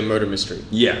essentially a murder mystery.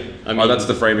 Yeah, I mean, that's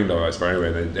the framing, though. I suppose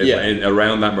anyway.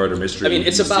 Around that murder mystery. I mean,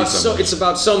 it's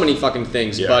about so many fucking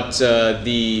things, but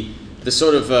the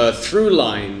sort of through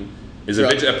line is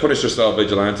a Punisher-style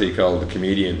vigilante called the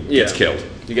Comedian gets killed.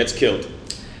 He gets killed,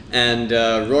 and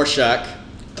Rorschach,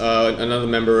 another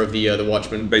member of the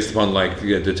Watchmen, based upon like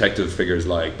detective figures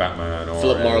like Batman or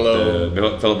Philip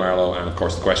Marlowe, and of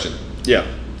course the Question. Yeah.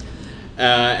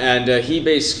 And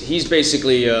he's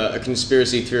basically a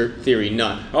conspiracy theory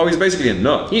nut. Oh, he's basically a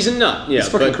nut. He's a nut, yeah. He's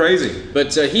fucking crazy.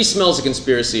 But he smells a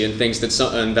conspiracy and thinks that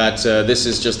this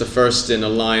is just the first in a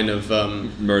line of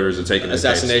murders and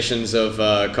assassinations of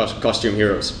costume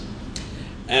heroes.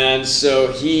 And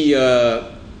so he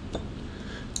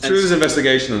through his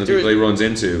investigation and the people he runs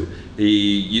into,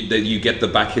 you get the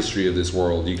back history of this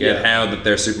world. You get how that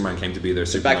their Superman came to be their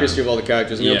Superman. The back history of all the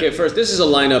characters. And okay, first, this is a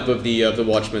lineup of the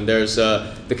Watchmen. There's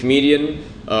the Comedian,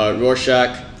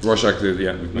 Rorschach,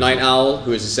 Night Owl,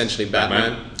 who is essentially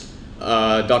Batman.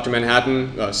 Dr.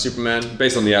 Manhattan, Superman.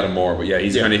 Based on the Adam Moore, but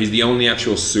he's the only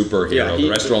actual superhero. Yeah, the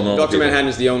rest are all normal Dr. Manhattan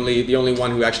is the only one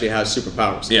who actually has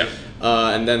superpowers. Yeah.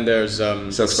 And then there's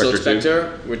Silk Spectre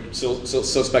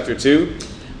 2.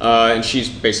 And she's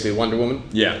basically Wonder Woman.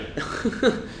 Yeah.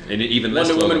 And even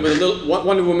less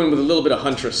Wonder Woman with a little bit of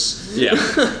Huntress. Yeah.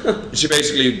 She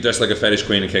basically dressed like a fetish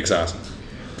queen and kicks ass.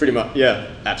 Pretty much, yeah,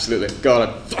 absolutely. God,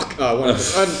 I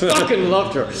fucking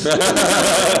loved her.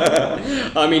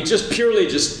 I mean,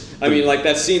 like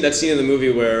that scene in the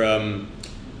movie where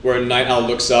Night Owl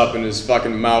looks up and his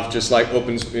fucking mouth just like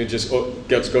opens, it just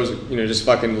goes, just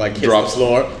fucking like hits the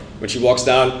floor. When she walks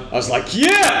down, I was like,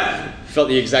 yeah! Felt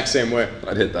the exact same way.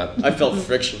 I'd hit that. I felt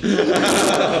friction.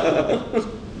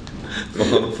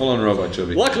 Full on robot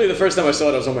chubby. Luckily, the first time I saw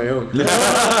it, I was on my own.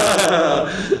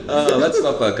 Let's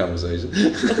stop that conversation.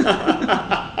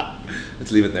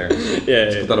 Let's leave it there.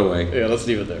 Let's put that away. Yeah, let's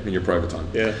leave it there. In your private time.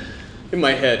 Yeah. In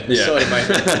my head. I saw it in my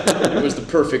head. It was the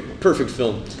perfect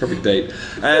film. Perfect date.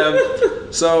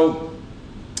 So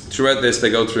throughout this, they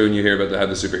go through and you hear about how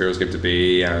the superheroes came to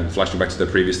be and flashing back to the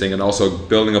previous thing and also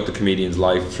building up the comedian's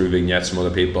life through vignettes from other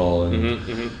people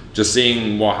and just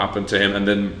seeing what happened to him, and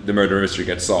then the murder mystery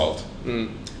gets solved.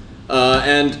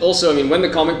 And also, I mean, when the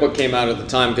comic book came out at the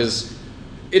time, because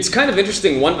it's kind of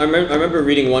interesting. I remember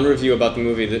reading one review about the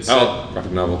movie that said...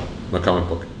 graphic novel, not comic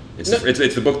book.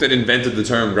 It's the book that invented the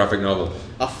term graphic novel.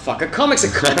 Oh, fuck. A comic's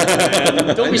a comic,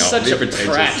 man. Don't be such a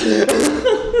prat.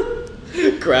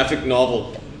 Graphic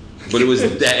novel. But it was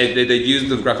they used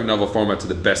the graphic novel format to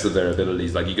the best of their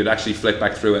abilities. Like you could actually flick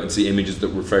back through it and see images that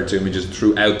referred to images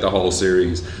throughout the whole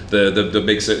series. The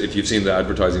big, if you've seen the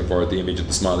advertising for it, the image of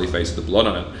the smiley face with the blood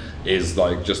on it is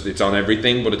like it's on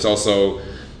everything. But it's also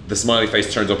the smiley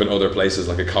face turns up in other places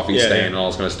like a coffee stain and all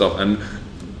this kind of stuff. And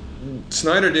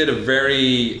Snyder did a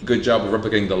very good job of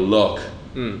replicating the look.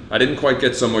 I didn't quite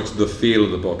get so much the feel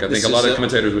of the book. I think a lot of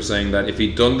commentators were saying that if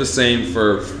he'd done the same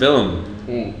for film,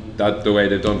 that the way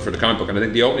they've done for the comic book, and I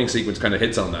think the opening sequence kind of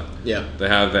hits on that. Yeah, they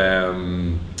have.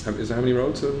 Is there how many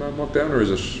roads to walk down, or is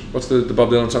it what's the Bob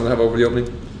Dylan song they have over the opening?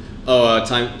 Oh,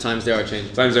 times they are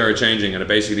changing. Times they are changing, and it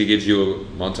basically gives you a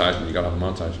montage, and you got to have a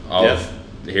montage of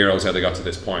the heroes how they got to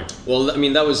this point. Well, I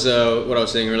mean that was what I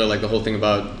was saying earlier, like the whole thing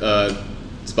about.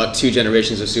 It's about 2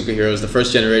 generations of superheroes. The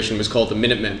first generation was called the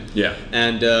Minutemen. Yeah.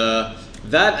 And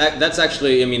that's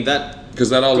actually, I mean, that... Because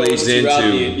that all leads into...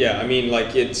 I mean,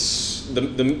 like, it's...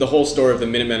 The whole story of the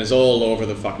Minutemen is all over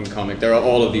the fucking comic. There are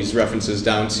all of these references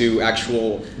down to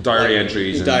actual... Diary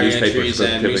entries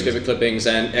and newspaper clippings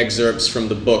and excerpts from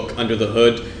the book Under the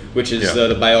Hood, which is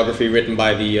the biography written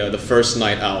by the first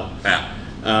Night Owl.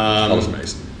 Hollis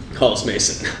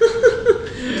Mason.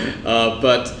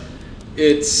 But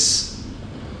it's...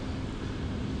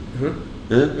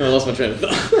 I lost my train of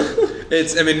thought.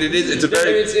 It's a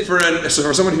very for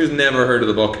someone who's never heard of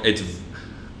the book.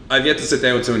 I've yet to sit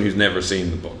down with someone who's never seen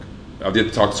the book. I've yet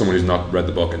to talk to someone who's not read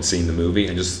the book and seen the movie,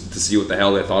 and just to see what the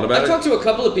hell they thought about it. I've talked to a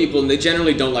couple of people, and they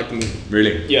generally don't like the movie.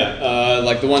 Really? Yeah,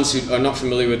 like the ones who are not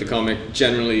familiar with the comic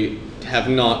generally have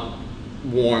not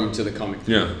warmed to the comic.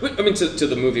 Yeah. I mean, to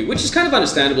the movie, which is kind of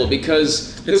understandable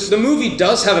because the movie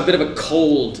does have a bit of a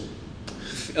cold.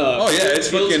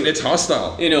 It's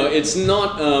hostile. It's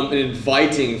not an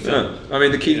inviting film. Yeah. I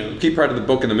mean, the key part of the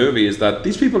book and the movie is that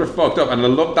these people are fucked up, and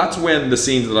that's when the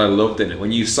scenes that I loved in it.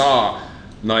 When you saw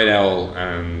Night Owl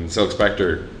and Silk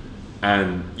Spectre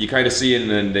And you kind of see it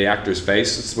in the actor's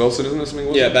face. It's Wilson, isn't it? Something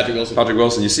Wilson? Yeah, Patrick Wilson. Patrick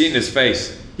Wilson. You see it in his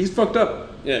face. He's fucked up.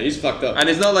 Yeah, he's fucked up. And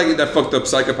it's not like they're fucked up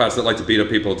psychopaths that like to beat up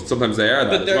people. Sometimes they are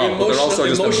that but they're as well. But they're also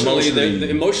just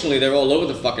emotionally they're all over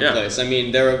the fucking place. I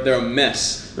mean, they're a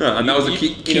mess. Yeah, and that was the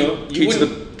key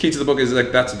to the book is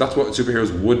like that's what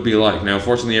superheroes would be like. Now,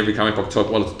 unfortunately, every comic book took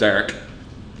it's dark.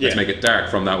 Let's make it dark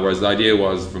from that. Whereas the idea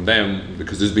was from them,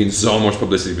 because there's been so much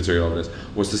publicity material over this,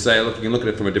 was to say, look, you can look at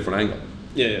it from a different angle.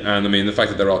 Yeah. And I mean, the fact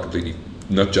that they're all completely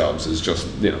nut jobs is just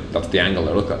that's the angle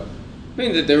they look at. I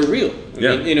mean that they're real.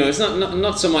 I mean, it's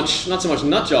not so much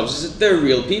nut jobs. It's that they're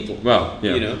real people. Well,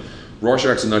 yeah.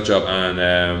 Rorschach's a nut job,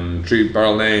 and true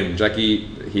barrel name Jackie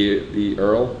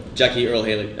Earl Haley. Jackie Earl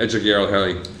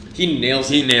Haley. He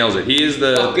nails it. He is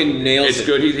the fucking nails it. It's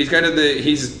good. He's kind of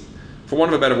he's for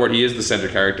want of a better word, he is the center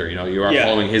character. You are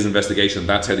following his investigation.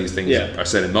 That's how these things are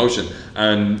set in motion,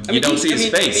 and you don't see his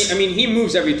face. I mean, he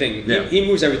moves everything. Yeah. He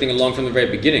moves everything along from the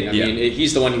very beginning. I mean,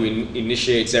 he's the one who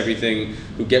initiates everything,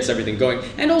 who gets everything going,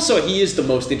 and also he is the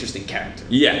most interesting character.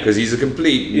 Yeah, because he's a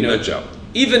complete nut job.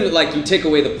 Even like you take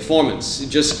away the performance,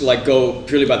 just like go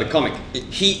purely by the comic,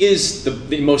 he is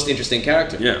the most interesting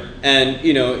character. Yeah, and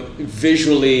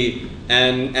visually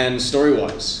and story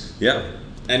wise. Yeah,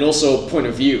 and also point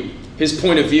of view. His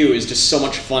point of view is just so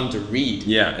much fun to read.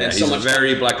 Yeah, and he's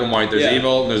very black and white. There's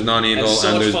evil, there's non-evil,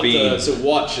 and there's being. To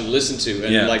watch and listen to,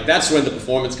 and like that's when the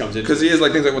performance comes in. Because he is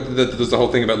like things like there's the whole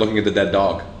thing about looking at the dead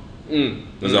dog.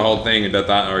 There's a whole thing about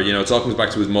that, or it all comes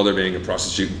back to his mother being a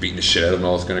prostitute and beating the shit out of him and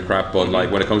all this kind of crap. But like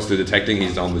when it comes to detecting,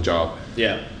 he's on the job.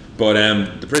 Yeah. But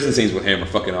the prison scenes with him are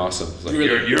fucking awesome. It's like,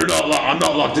 you're not. I'm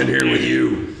not locked in here with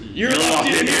you. You're locked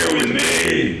in here with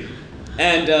me.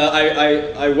 And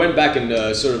I went back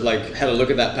and sort of like had a look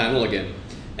at that panel again,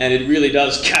 and it really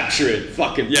does capture it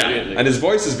fucking brilliantly. And his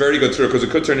voice is very good through it because it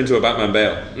could turn into a Batman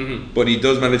Bale, but he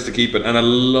does manage to keep it. And I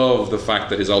love the fact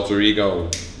that his alter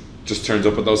ego just turns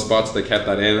up at those spots. They kept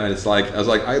that in, and it's like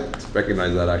I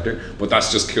recognize that actor, but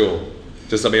that's just cool.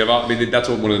 Just I mean that's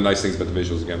one of the nice things about the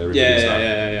visuals again. They really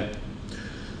yeah.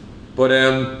 But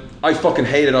I fucking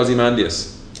hated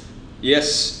Ozymandias.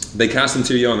 Yes. They cast him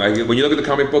too young. When you look at the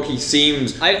comic book, he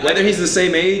seems whether he's the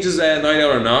same age as Night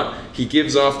Owl or not, he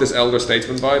gives off this elder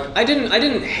statesman vibe. I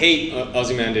didn't hate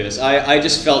Ozymandias. I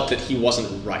just felt that he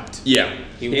wasn't right. Yeah,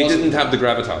 he didn't have the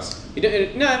gravitas.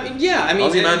 I mean,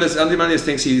 Ozymandias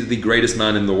thinks he's the greatest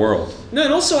man in the world. No,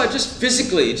 and also I just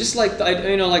physically,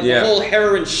 the whole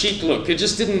heroin chic look, it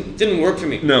just didn't work for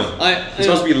me. No, he's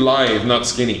supposed to be lithe, not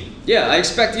skinny. Yeah, I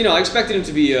expected him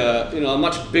to be a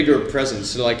much bigger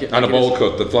presence, and a bowl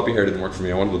cut. The floppy hair didn't work for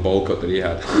me. I wanted the bowl cut that he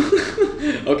had.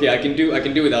 Okay, I can do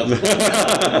without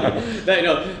that.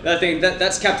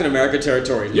 That's Captain America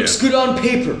territory. Looks good on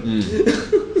paper.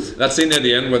 That scene at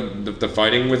the end with the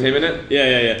fighting with him in it.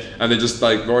 Yeah. And they just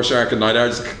like Rorschach and Night Owl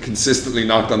just consistently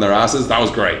knocked on their asses. That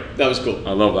was great. That was cool.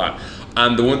 I love that.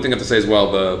 And the one thing I have to say as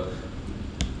well,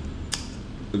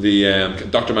 the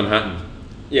Dr. Manhattan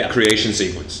creation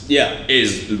sequence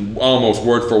is almost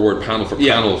word for word, panel for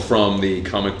panel from the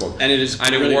comic book. And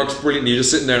it works brilliantly. You're just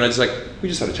sitting there and I just like, we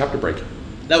just had a chapter break.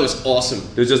 That was awesome.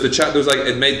 There's just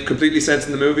it made completely sense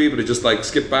in the movie, but it just like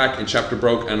skipped back and chapter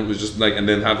broke, and it was just like, and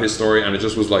then have his story, and it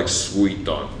just was like sweet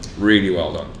done, really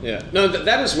well done. Yeah, no,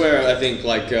 that is where I think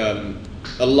like a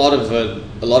lot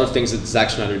of things that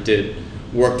Zack Snyder did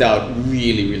worked out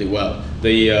really, really well.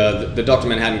 The Dr.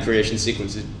 Manhattan creation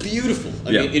sequence is beautiful.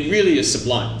 I mean, it really is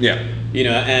sublime. Yeah.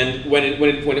 And when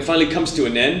it finally comes to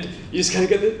an end, you just kind of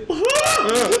get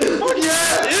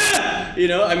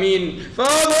I mean,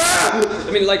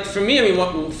 Father! Like for me,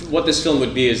 what this film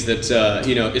would be is that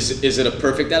is it a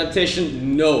perfect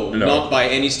adaptation? No, not by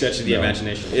any stretch of the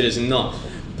imagination. It is not.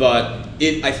 But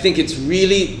I think it's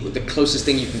really the closest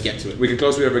thing you can get to it. We can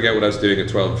closely ever get what I was doing a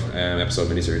 12 episode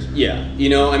miniseries. Yeah,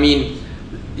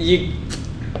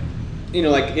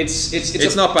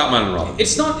 it's not Batman and Robin.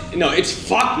 It's not. No, it's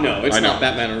not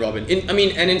Batman and Robin.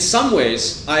 And in some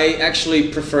ways, I actually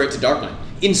prefer it to Dark Knight.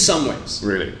 In some ways.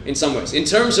 Really? In some ways. In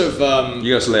terms of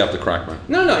you guys lay off the crack, man.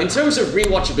 No. In terms of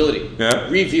rewatchability. Yeah.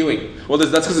 Reviewing. Well, that's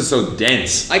because it's so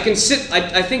dense. I can sit.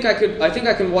 I think I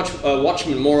can watch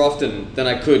Watchmen more often than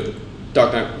I could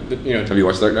Dark Knight. Have you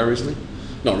watched Dark Knight recently?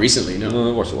 Not recently, no. No,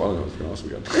 I watched it a while ago. It's pretty awesome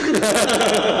again.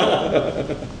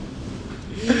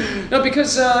 No,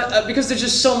 because there's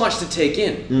just so much to take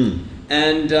in.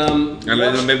 And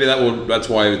maybe that's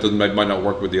why it might not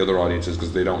work with the other audiences,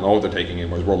 because they don't know what they're taking in,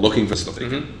 whereas we're looking for stuff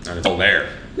and it's all there.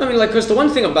 No, because the one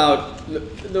thing about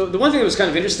the one thing that was kind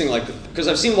of interesting, because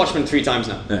I've seen Watchmen 3 times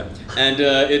now, and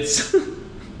it's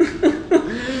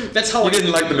That's how you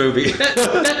didn't like the movie.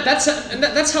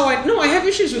 That's how I. No, I have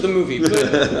issues with the movie,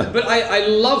 but I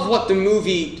love what the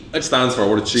movie stands for,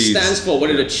 what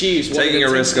it achieves. Taking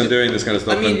a risk on doing this kind of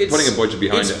stuff and putting a budget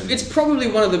behind it. It's probably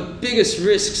one of the biggest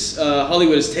risks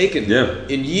Hollywood has taken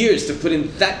in years to put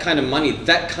in that kind of money,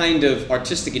 that kind of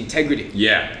artistic integrity.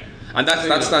 Yeah, and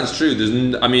that stands true.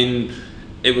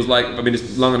 It was like,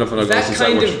 it's long enough ago since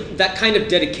I watched. That kind of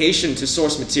dedication to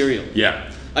source material.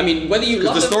 Yeah. I mean, whether you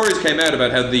love the stories came out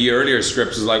about how the earlier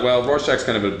scripts was like, well, Rorschach's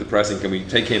kind of depressing. Can we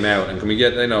take him out, and can we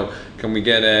get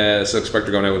Silk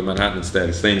Spectre going out with Manhattan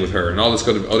instead, staying with her, and all this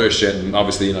kind of other shit, and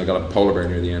obviously got a polar bear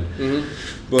near the end. Mm-hmm.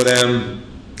 But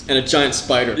and a giant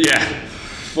spider. Yeah.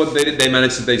 But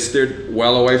they steered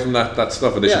well away from that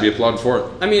stuff, and they should be applauded for it.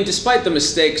 I mean, despite the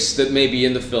mistakes that may be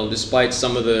in the film, despite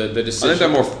some of the decisions, I think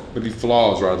they're more maybe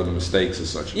flaws rather than mistakes as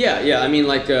such. Yeah. I mean,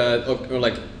 or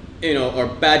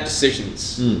bad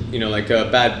decisions.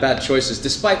 Bad choices.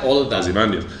 Despite all of that,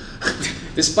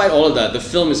 despite all of that, the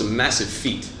film is a massive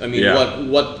feat. I mean,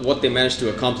 what they managed to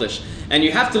accomplish, and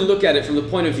you have to look at it from the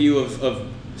point of view of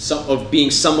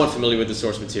being somewhat familiar with the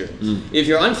source material. If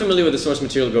you're unfamiliar with the source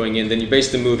material going in, then you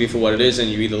base the movie for what it is, and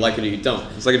you either like it or you don't.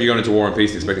 It's like if you're going into War and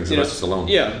Peace expecting Sylvester Stallone.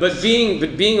 Yeah, but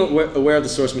being aware of the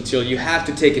source material, you have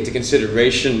to take into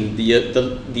consideration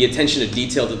the attention to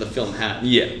detail that the film had.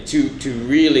 Yeah. To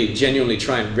really genuinely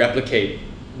try and replicate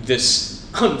this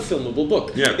unfilmable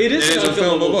book. Yeah. It is an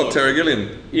unfilmable book. Terry Gilliam.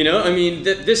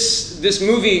 This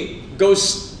movie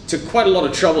goes to quite a lot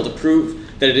of trouble to prove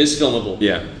that it is filmable.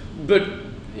 Yeah. But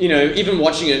even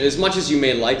watching it, as much as you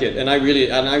may like it, and I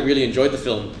really enjoyed the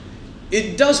film,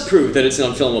 it does prove that it's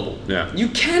unfilmable. Yeah. You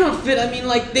cannot fit.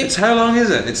 It's how long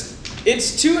is it?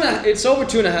 It's over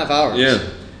 2.5 hours. Yeah.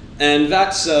 And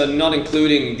that's not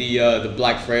including the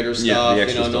Black Freighter stuff, the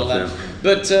extra and all stuff, that.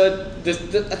 But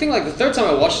I think the third time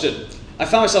I watched it, I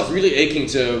found myself really aching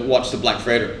to watch the Black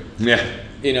Freighter. Yeah.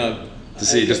 To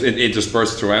see it just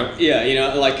bursts throughout. Yeah.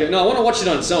 I want to watch it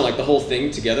on its own, like the whole thing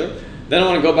together. Then I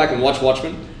want to go back and watch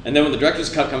Watchmen. And then when the director's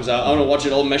cut comes out, I want to watch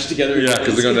it all meshed together. Yeah,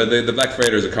 because the Black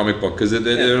Freighter is a comic book. Because in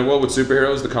a world with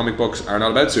superheroes, the comic books are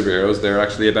not about superheroes. They're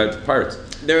actually about pirates.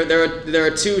 There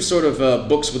are two sort of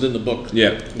books within the book.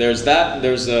 Yeah. There's that.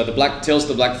 There's the Tales of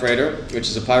the Black Freighter, which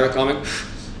is a pirate comic,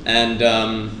 and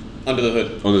Under the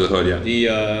Hood. Under the Hood, yeah.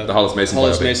 The Hollis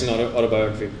Mason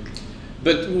autobiography.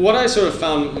 But what I sort of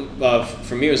found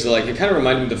for me was it kind of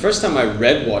reminded me the first time I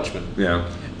read Watchmen. Yeah.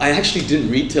 I actually didn't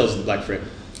read Tales of the Black Freighter.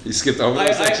 You skipped over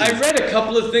those sections? I read a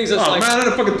couple of things. In a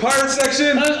fucking pirate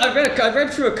section? I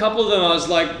read through a couple of them. I was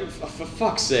like, for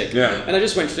fuck's sake. Yeah. And I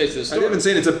just went straight to the story. I haven't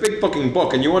seen it. It's a big fucking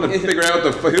book, and you want to figure out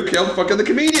who killed fucking the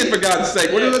comedian, for God's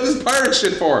sake. What do you let this pirate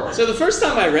shit for? So the first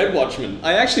time I read Watchmen,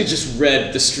 I actually just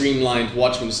read the streamlined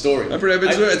Watchmen story.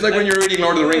 It's like when you're reading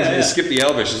Lord of the Rings and you skip the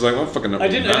Elvish. It's like, well, fucking. I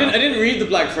didn't read the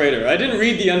Black Freighter. I didn't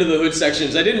read the Under the Hood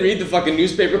sections. I didn't read the fucking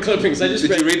newspaper clippings. Did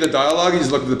you read the dialogue? You just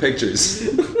looked at the pictures.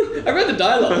 I read the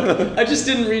dialogue. I just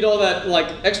didn't read all that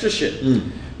extra shit,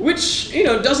 which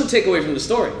doesn't take away from the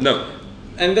story. No.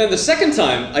 And then the second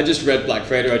time, I just read Black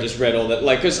Freighter. I just read all that,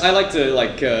 because I like to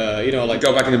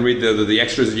go back and then read the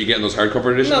extras that you get in those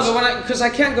hardcover editions. No, but because I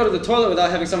can't go to the toilet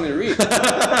without having something to read.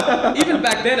 Even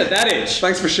back then, at that age.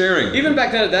 Thanks for sharing. Even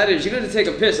back then, at that age, you need to take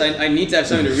a piss. I need to have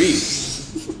something to read.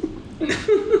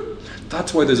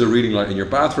 That's why there's a reading light in your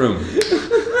bathroom.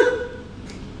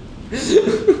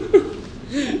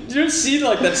 Do you see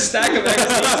that stack of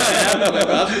magazines I have in my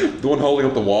bathroom? The one holding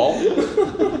up the wall?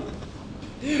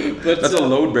 But, that's a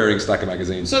load-bearing stack of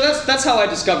magazines. So that's how I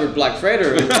discovered Black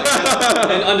Freighter and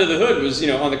Under the Hood was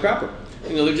on the crapper.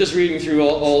 They're just reading through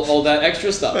all that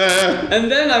extra stuff.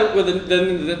 And then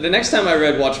the next time I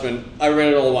read Watchmen, I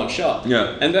read it all in one shot.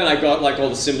 Yeah. And then I got all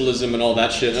the symbolism and all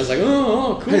that shit. And I was like,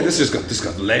 oh, cool. Hey, this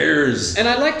got layers. And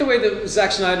I like the way that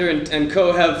Zack Snyder and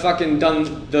co have fucking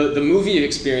done the movie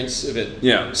experience of it.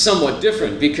 Yeah. Somewhat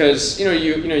different because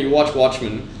you watch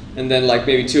Watchmen and then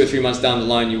maybe 2 or 3 months down the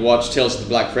line you watch Tales of the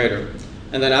Black Freighter,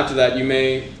 and then after that you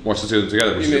may watch the two of them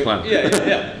together, which is the plan. Yeah.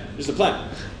 There's the plan.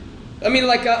 I mean,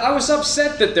 I was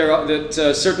upset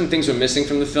that certain things were missing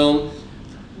from the film,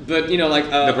 but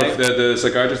the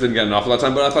psychiatrist didn't get an awful lot of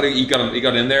time, but I thought he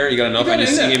got in there, he got enough, and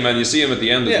you see him at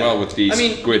the end as well with the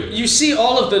squid. You see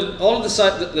all of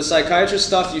the psychiatrist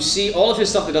stuff. You see all of his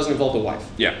stuff that doesn't involve the wife.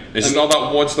 Yeah, it's just all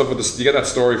that one stuff with you get that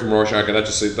story from Rorschach, and that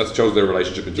shows their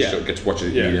relationship and just gets what you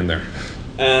need in there.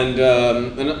 And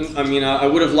I mean, I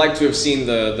would have liked to have seen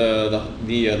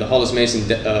the Hollis Mason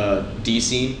D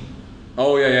scene.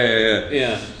 Oh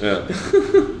yeah.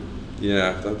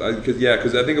 Yeah,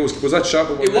 because I think it was that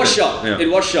shot. It was shot. Yeah. It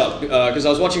was shot because I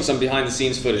was watching some behind the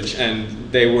scenes footage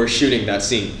and they were shooting that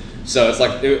scene. So it's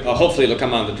like, hopefully it'll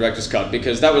come out in the director's cut,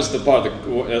 because that was the part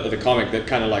of the comic that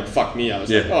kind of like fucked me. I was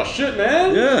like, oh shit,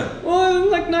 man. Yeah. Well,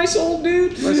 like nice old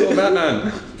dude. Nice old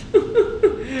Batman.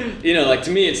 You know, like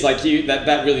to me, it's like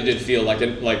that really did feel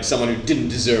like someone who didn't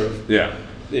deserve. Yeah.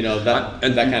 You know, that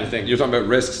kind of thing. You're talking about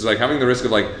risks. It's like having the risk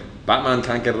of like, Batman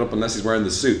can't get it up unless he's wearing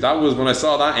the suit. That was when I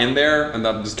saw that in there, and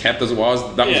that just kept as it was.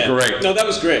 That was great. No, that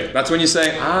was great. That's when you say,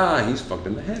 he's fucked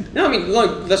in the head. No, I mean,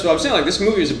 like, that's what I'm saying. Like, this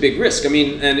movie is a big risk. I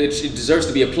mean, and it deserves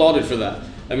to be applauded for that.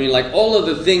 I mean, like, all of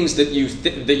the things that you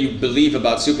believe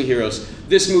about superheroes,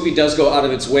 this movie does go out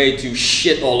of its way to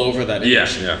shit all over that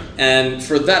image. Yeah. And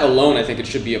for that alone, I think it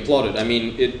should be applauded. I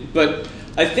mean, but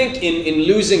I think in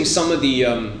losing some of the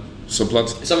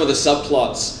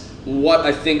subplots, what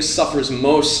I think suffers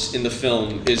most in the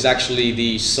film is actually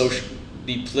the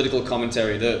political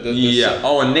commentary.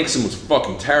 And Nixon was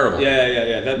fucking terrible.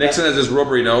 Yeah. Nixon has this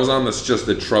rubbery nose on that's just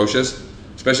atrocious.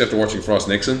 Especially after watching Frost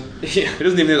Nixon. Yeah. He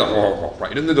doesn't even do right.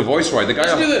 He doesn't do the voice right. The guy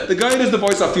who does the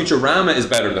voice of Futurama is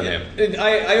better than him.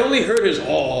 I only heard his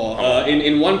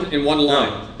in one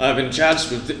line. I've been chats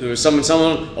with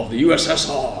someone of the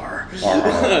USSR.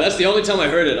 That's the only time I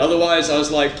heard it. Otherwise, I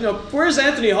was like, where's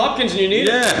Anthony Hopkins when you need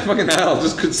him? Yeah, fucking hell.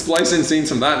 Just could splice in scenes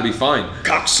from that and be fine.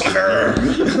 Cocksucker!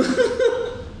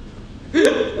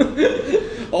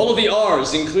 All of the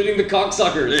R's, including the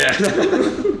cocksuckers. Yeah.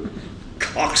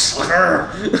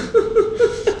 Cocksucker!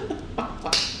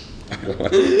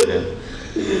 Yeah.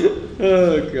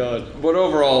 Oh god. But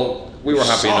overall, we were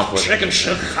happy enough with it. Chicken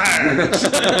shit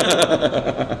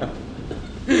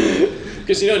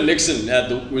Because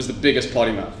Nixon was the biggest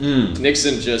potty mouth.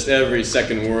 Nixon just every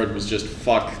second word was just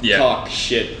fuck, cock,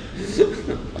 shit.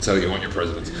 I'll tell you, you want your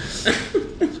president.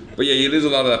 But yeah, you lose a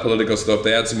lot of that political stuff.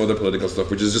 They add some other political stuff,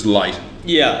 which is just light.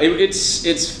 Yeah,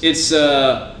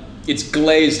 it's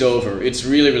glazed over. It's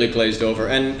really, really glazed over,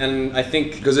 and I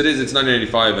think because it's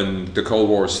 1985 and the Cold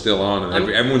War is still on, and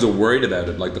everyone's worried about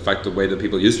it, like the way that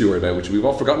people used to be worried about, which we've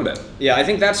all forgotten about. Yeah, I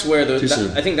think that's where the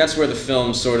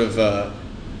film sort of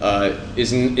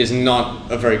is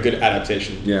not a very good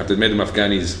adaptation. Yeah, if they'd made them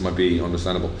Afghanis, might be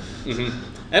understandable. Mm-hmm.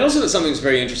 And also, that something's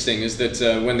very interesting is that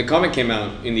when the comic came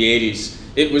out in the 80s,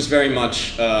 it was very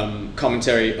much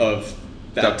commentary of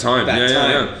that time.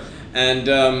 Yeah. And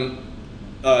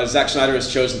Zack Snyder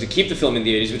has chosen to keep the film in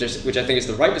the 80s, which I think is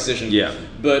the right decision. Yeah.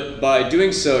 But by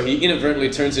doing so, he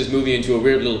inadvertently turns his movie into a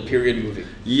weird little period movie.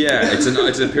 Yeah, it's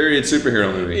a period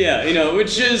superhero movie. Yeah,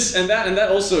 which is and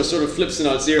that also sort of flips it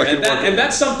on its ear, and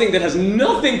that's something that has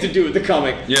nothing to do with the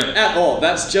comic at all.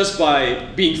 That's just by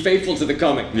being faithful to the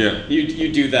comic. Yeah.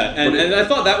 You do that, and I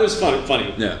thought that was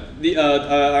funny. Yeah.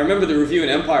 I remember the review in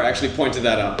Empire actually pointed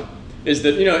that out. Is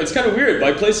that it's kind of weird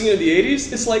by placing it in the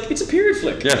 80s? It's like it's a period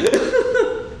flick. Yeah.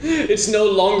 It's no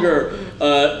longer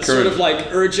sort of like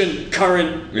urgent,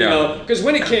 current, because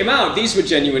when it came out, these were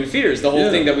genuine fears. The whole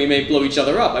thing that we may blow each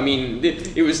other up. I mean,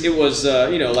 it was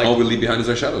like all we leave behind is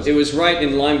our shadows. It was right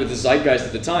in line with the zeitgeist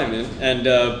at the time, and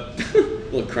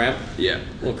little cramp. Yeah.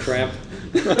 Little cramp.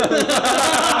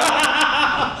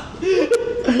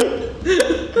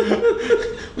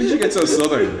 When did you get so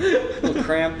southern? Little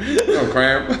cramp. Oh,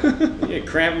 cramp. You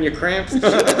cramping your cramps.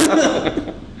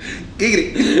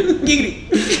 Giggity.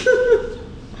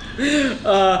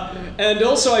 And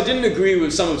also, I didn't agree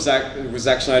with some of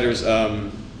Zack Snyder's,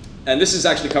 and this is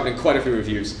actually covered in quite a few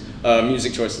reviews,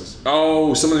 music choices.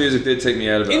 Oh, some of the music did take me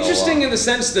out of it. Interesting in the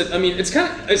sense that, I mean, it's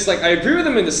like, I agree with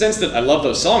him in the sense that I love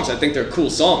those songs. I think they're cool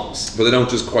songs. But they don't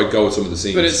just quite go with some of the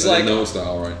scenes. But it's like, notice that,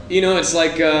 all right. It's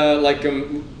like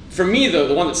for me,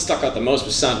 the one that stuck out the most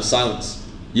was Sound of Silence.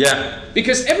 Yeah.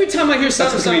 Because every time I hear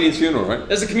Sound of Silence... That's the comedian's funeral, right?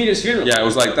 That's the comedian's funeral. Yeah, it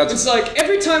was like... It's like,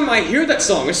 every time I hear that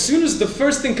song, as soon as the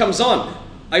first thing comes on,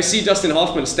 I see Dustin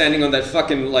Hoffman standing on that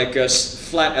fucking,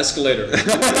 flat escalator.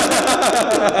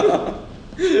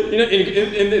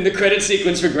 In the credit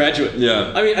sequence for Graduate.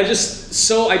 Yeah. I mean, I just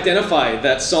so identify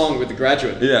that song with The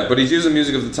Graduate. Yeah, but he's using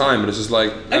music of the time, but it's just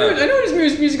like... I know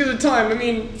it's music of the time. I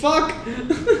mean, fuck.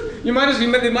 They might as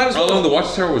well... Oh, the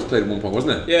Watchtower was played at one point,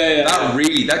 wasn't it? Yeah.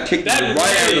 That kicked me right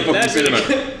out of the fucking cinema.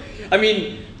 I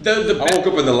mean, I woke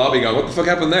up in the lobby going, what the fuck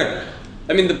happened there?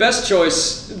 I mean, the best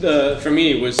choice for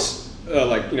me was...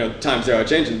 times they are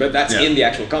changing, but that's in the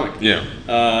actual comic. Yeah.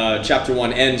 Chapter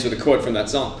 1 ends with a quote from that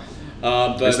song.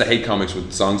 But I used to hate comics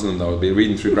with songs in them, though. I'd be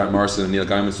reading through Grant Morrison and Neil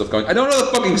Gaiman stuff going, I don't know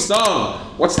the fucking song!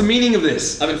 What's the meaning of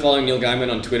this? I've been following Neil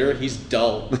Gaiman on Twitter. He's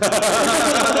dull.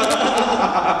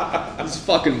 He's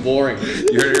fucking boring.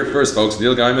 You heard it here first, folks.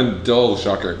 Neil Gaiman, dull,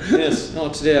 shocker. Yes. Oh,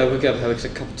 today I woke up having a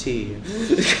cup of tea.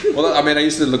 Well, I mean, I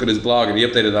used to look at his blog, and he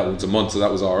updated that once a month, so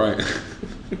that was alright.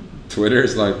 Twitter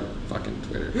is like, fucking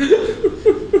Twitter.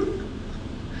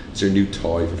 It's It's your new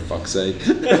toy, for fuck's sake.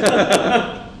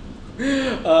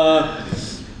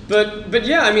 But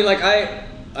yeah, I mean, like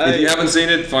if you haven't seen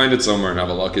it, find it somewhere and have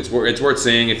a look. It's worth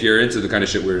seeing if you're into the kind of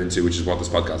shit we're into, which is what this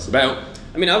podcast is about.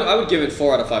 I mean, I would give it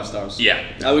 4 out of 5 stars. Yeah,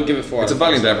 I would give it 4 out of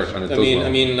 5 stars. It's a valiant effort, and it does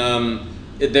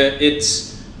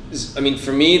well. I mean,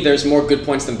 for me, there's more good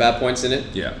points than bad points in it.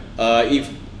 Yeah.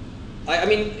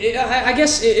 I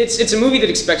guess it's a movie that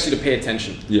expects you to pay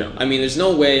attention. Yeah. I mean, there's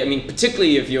no way. I mean,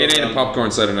 particularly if you're. It ain't a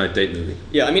popcorn Saturday night date movie.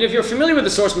 Yeah, I mean, if you're familiar with the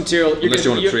source material, unless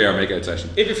you want a 3-hour makeout session.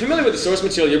 If you're familiar with the source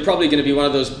material, you're probably going to be one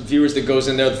of those viewers that goes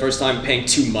in there the first time paying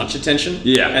too much attention.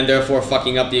 Yeah. And therefore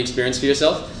fucking up the experience for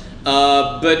yourself.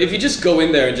 But if you just go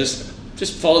in there and just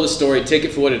follow the story, take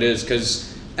it for what it is, because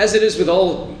as it is with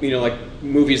all like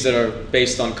movies that are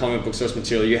based on comic book source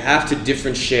material, you have to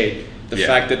differentiate the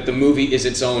fact that the movie is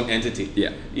its own entity.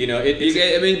 Yeah.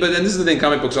 But then this is the thing,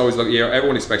 comic books always look,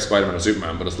 everyone expects Spider-Man or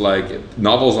Superman, but it's like,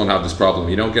 novels don't have this problem.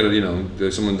 You don't get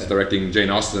it, someone's directing Jane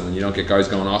Austen and you don't get guys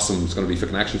going, awesome, it's going to be a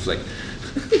fucking action flick.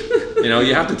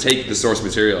 You have to take the source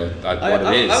material at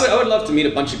what it is. I would love to meet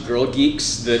a bunch of girl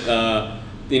geeks that,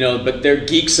 but they're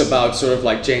geeks about sort of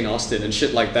like Jane Austen and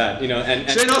shit like that, and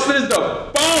Jane Austen is the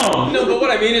bomb! No, but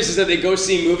what I mean is that they go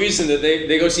see movies and that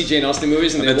they go see Jane Austen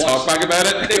movies and they talk back about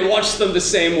it? They watch them the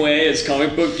same way as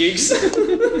comic book geeks.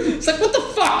 It's like, what the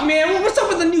fuck, man? What's up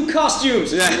with the new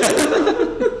costumes? Yeah.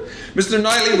 Mr.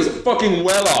 Knightley was fucking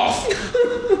well off.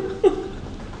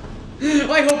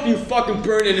 I hope you fucking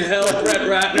burn in hell, Brett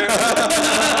Ratner.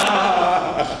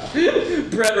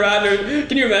 Brett Ratner.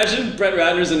 Can you imagine? Brett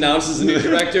Ratner's announced as a new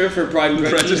director for Pride and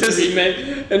Prejudice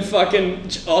remake, and fucking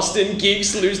Austin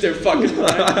geeks lose their fucking mind.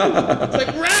 It's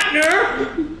like,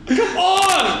 Ratner, come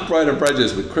on! Pride and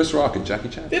Prejudice with Chris Rock and Jackie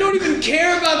Chan. They don't even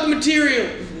care about the material.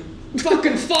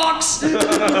 Fucking Fox.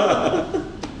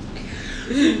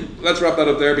 Let's wrap that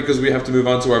up there because we have to move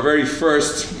on to our very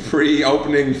first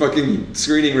pre-opening fucking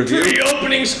screening review.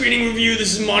 Pre-opening screening review.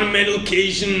 This is a monumental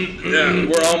occasion. Yeah,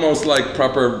 we're almost like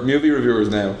proper movie reviewers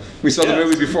now. We saw the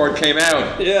movie before it came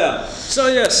out. Yeah. So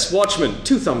yes, Watchmen.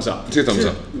 2 thumbs up. 2 thumbs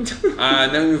up.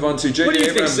 And then we move on to J.J. What do you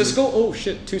Abrams. think, Siskel? Oh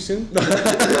shit, too soon?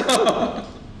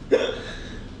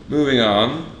 Moving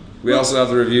on. We also have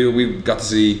the review. We got to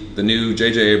see the new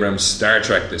J.J. Abrams Star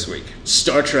Trek this week.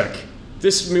 Star Trek.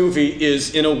 This movie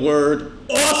is, in a word,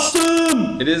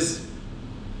 awesome! It is,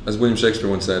 as William Shakespeare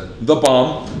once said, the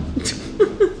bomb.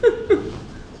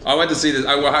 I went to see this.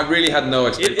 I really had no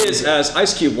expectation. It is, as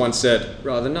Ice Cube once said,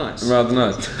 rather nice. Rather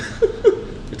nice.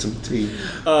 It's a tea.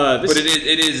 But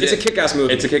it is. It's a kick-ass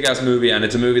movie. It's a kick-ass movie, and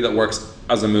it's a movie that works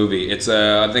as a movie. It's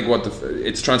I think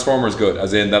it's Transformers good,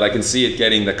 as in that I can see it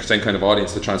getting the same kind of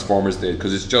audience that Transformers did,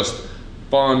 because it's just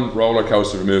fun roller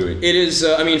coaster of a movie. It is.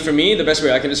 For me, the best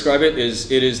way I can describe it is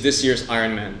this year's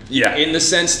Iron Man. Yeah. In the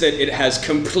sense that it has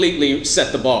completely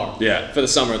set the bar. Yeah. For the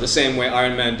summer, the same way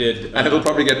Iron Man did. And it'll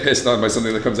probably get pissed on by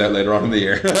something that comes out later on in the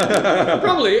year.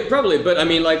 Probably. But at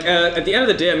the end of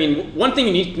the day, one thing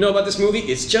you need to know about this movie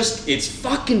is it's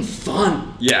fucking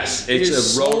fun. Yes, it's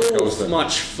a roller coaster. So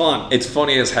much fun. It's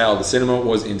funny as hell. The cinema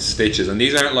was in stitches, and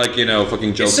these aren't like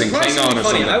fucking jokes in Klingon or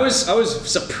something. I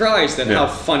was surprised at how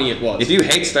funny it was. If you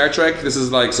hate Star Trek, this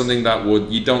is like something that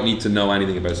you don't need to know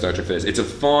anything about Star Trek for this. It's a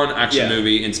fun action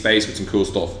movie in space with some cool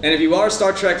stuff. And if you are a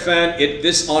Star Trek fan,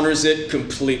 this honors it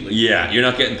completely. Yeah, you're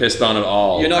not getting pissed on at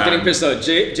all. You're not getting pissed on.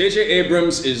 J.J.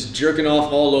 Abrams is jerking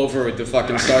off all over the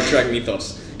fucking Star Trek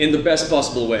mythos in the best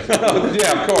possible way.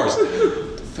 Yeah, of course.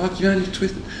 Fuck you, man, you're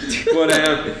twisted. But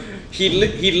he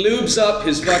lubes up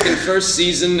his fucking first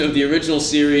season of the original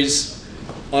series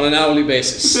on an hourly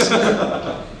basis.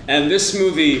 And this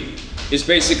movie is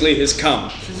basically his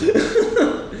cum.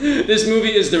 This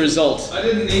movie is the result. I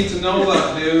didn't need to know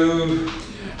that, dude.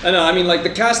 I know, the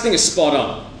casting is spot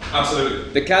on.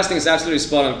 Absolutely. The casting is absolutely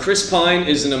spot on. Chris Pine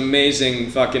is an amazing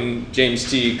fucking James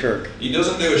T. Kirk. He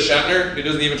doesn't do a Shatner. He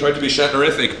doesn't even try to be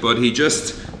Shatnerific, but he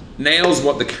just nails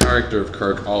what the character of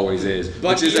Kirk always is,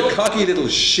 which is a cocky little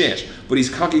shit. But he's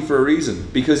cocky for a reason,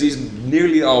 because he's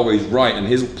nearly always right, and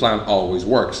his plan always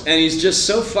works. And he's just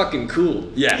so fucking cool.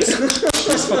 Yes.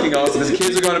 He's fucking awesome. His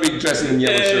kids are going to be dressing in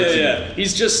yellow shirts. Yeah.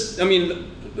 He's just,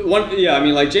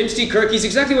 James T. Kirk, he's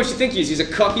exactly what you think he is. He's a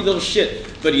cocky little shit,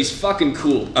 but he's fucking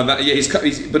cool. And but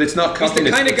it's not cocky.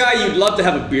 He's the kind of guy you'd love to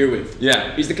have a beer with.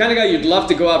 Yeah. He's the kind of guy you'd love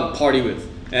to go out and party with.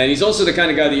 And he's also the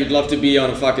kind of guy that you'd love to be on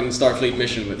a fucking Starfleet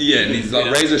mission with. Yeah, and he's like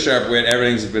razor sharp wit.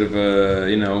 Everything's a bit of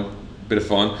bit of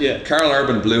fun. Yeah. Carl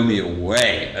Urban blew me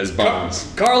away as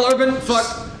Bonds. Carl Urban,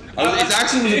 fuck. Its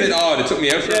action was a bit odd. It took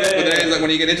me out for a bit, but then it's like when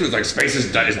you get into it, it's like space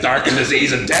is dark and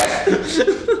disease and death.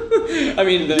 I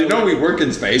mean, we work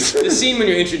in space. The scene when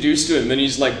you're introduced to him, and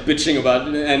he's like bitching about,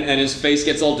 and his face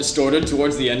gets all distorted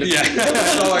towards the end of it.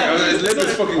 His lip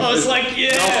is fucking. I was like,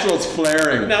 nostrils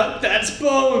flaring. Now that's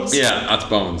Bones. Yeah, that's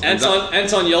Bones.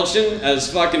 Anton Yelchin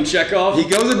as fucking Chekhov. He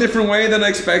goes a different way than I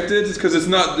expected because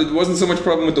it wasn't so much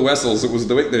problem with the Wessels, it was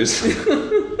the Wickners.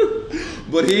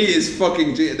 But he is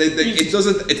fucking.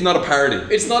 It's not a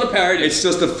parody. It's not a parody. It's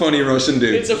just a funny Russian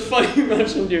dude. It's a funny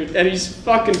Russian dude, and he's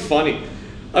fucking funny.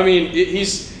 I mean,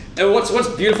 and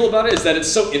what's beautiful about it is that it's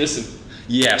so innocent.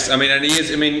 Yes, I mean, and he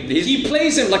is. I mean, he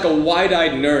plays him like a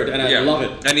wide-eyed nerd, and I love it.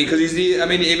 And because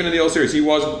even in the old series, he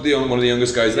was one of the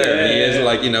youngest guys there. And he is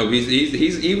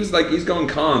like, he's going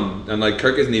con, and like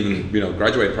Kirk isn't even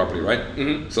graduated properly, right?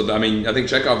 Mm-hmm. So I mean, I think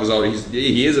Chekhov is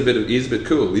he is a bit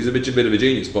cool. He's a bit of a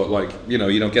genius, but like you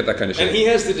don't get that kind of shit. And he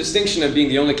has the distinction of being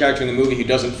the only character in the movie who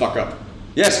doesn't fuck up.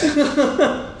 Yes.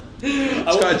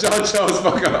 John Cho's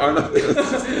fucking Arnold.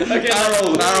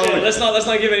 Harold. Let's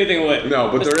not give anything away.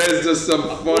 No, but there is just some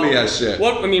funny ass shit.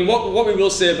 What we will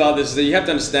say about this is that you have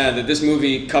to understand that this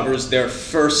movie covers their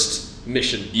first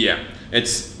mission. Yeah,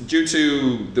 it's due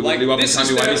to the this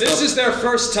is their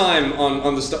first time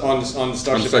on the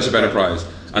Starship Enterprise,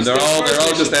 and they're all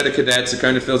just out of cadets. It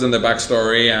kind of fills in their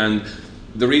backstory and.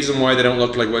 The reason why they don't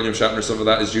look like William Shatner or stuff like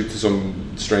that is due to some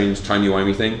strange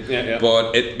timey-wimey thing. Yeah.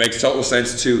 But it makes total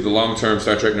sense to the long-term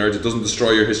Star Trek nerds. It doesn't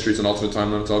destroy your history. It's an alternate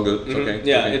timeline. It's all good. It's okay.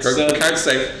 Yeah, okay. Picard's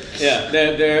safe. Yeah,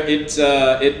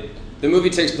 the movie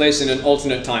takes place in an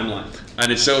alternate timeline.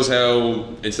 And it shows how,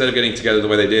 instead of getting together the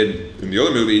way they did in the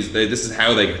other movies, this is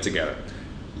how they get together.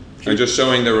 And just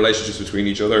showing their relationships between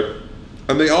each other.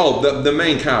 And they all, the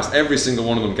main cast, every single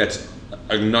one of them gets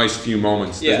a nice few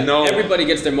moments. Yeah, everybody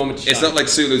gets their moment to shine. It's not like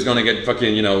Sulu's going to get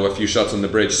fucking, a few shots on the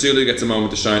bridge. Sulu gets a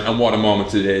moment to shine, and what a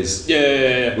moment it is.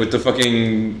 Yeah. With the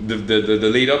fucking, the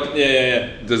lead up.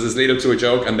 Yeah. There's this lead up to a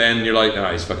joke, and then you're like,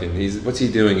 what's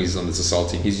he doing? He's on this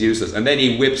assault team. He's useless. And then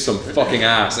he whips some fucking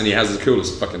ass, and he has the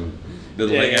coolest fucking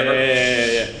little thing ever.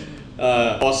 Yeah.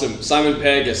 Awesome. Simon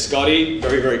Pegg as Scotty,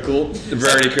 very, very cool.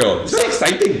 Very cool. So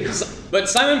exciting. But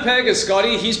Simon Pegg as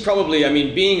Scotty, he's probably,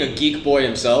 being a geek boy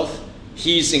himself,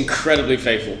 he's incredibly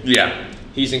faithful. Yeah.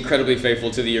 He's incredibly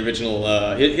faithful to the original.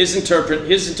 His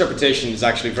interpretation is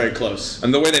actually very close.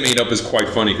 And the way they made up is quite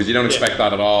funny because you don't expect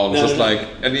that at all. It's and I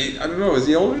don't know, is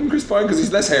he older than Chris Pine? Because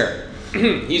he's less hair.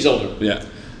 He's older. Yeah.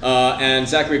 And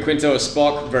Zachary Quinto as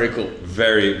Spock, very cool.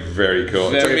 Very, very cool.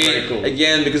 Very cool.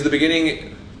 Again, because the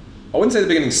beginning, I wouldn't say the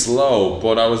beginning slow,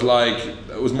 but I was like,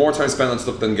 it was more time spent on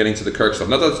stuff than getting to the Kirk stuff.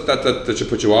 Not that should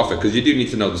put you off it, because you do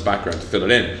need to know this background to fill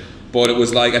it in. But it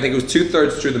was like, I think it was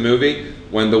 2/3 through the movie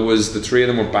when there was the three of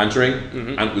them were bantering,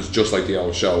 and it was just like the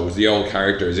old show. It was the old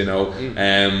characters, As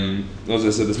I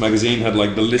said, this magazine had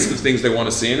like the list of things they want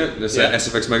to see in it. This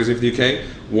SFX magazine for the UK.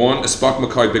 1, a Spock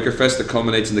McCoy bickerfest that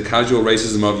culminates in the casual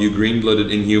racism of you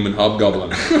green-blooded inhuman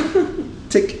hobgoblin.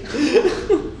 Tick.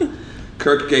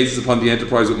 Kirk gazes upon the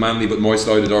Enterprise with manly but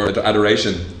moist-eyed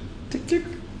adoration. Tick, tick.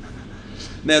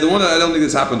 Now, the one that I don't think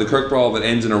this happened, the Kirk brawl that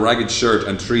ends in a ragged shirt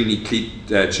and 3 neat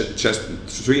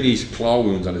claw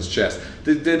wounds on his chest.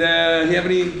 Did he have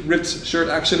any ripped shirt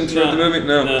action throughout the movie?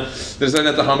 No. There's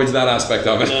not the homage to that aspect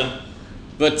of it. No.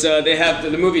 But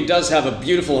the movie does have a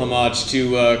beautiful homage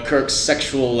to Kirk's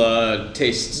sexual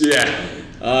tastes.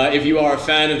 Yeah. If you are a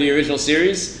fan of the original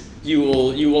series, you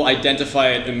will identify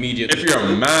it immediately. If you're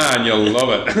a man, you'll love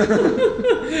it.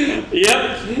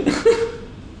 Yep.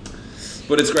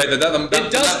 But it's great that it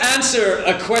does answer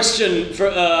a question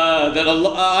that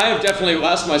I have definitely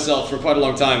asked myself for quite a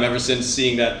long time, ever since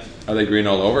seeing that. Are they green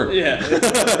all over? Yeah.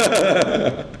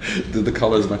 Did the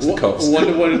colours match the cups?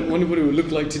 Wonder what it would look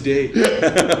like today.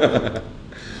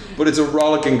 But it's a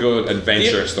rollicking good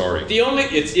adventure story. And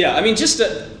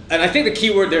I think the key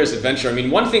word there is adventure. I mean,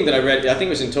 one thing that I read, I think it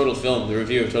was in Total Film, the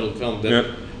review of Total Film,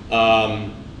 that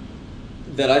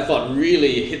I thought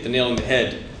really hit the nail on the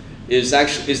head. Is that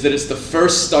it's the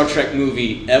first Star Trek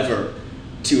movie ever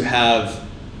to have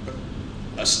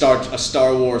a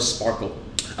Star Wars sparkle.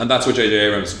 And that's what J.J.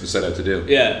 Abrams set out to do.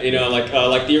 Yeah,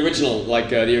 like the original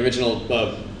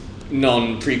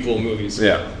non-prequel movies.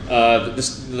 Yeah. The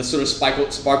sort of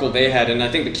sparkle they had, and I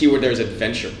think the keyword there is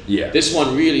adventure. Yeah. This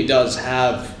one really does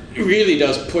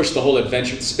push the whole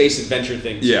space adventure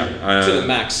thing to the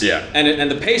max. Yeah. And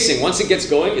the pacing, once it gets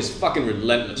going, is fucking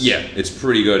relentless. Yeah, it's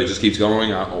pretty good. It just keeps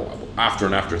going after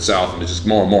and after itself, and there's just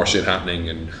more and more shit happening.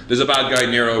 And there's a bad guy,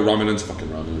 Nero, Romulans.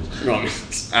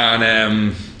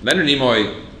 And Leonard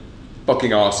Nimoy,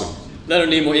 fucking awesome. Leonard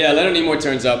Nimoy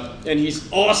turns up, and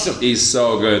he's awesome. He's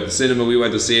so good. The cinema we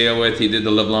went to see it with, he did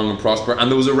the Live Long and Prosper, and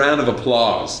there was a round of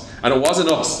applause, and it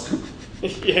wasn't us.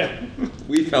 Yeah.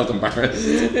 We felt embarrassed.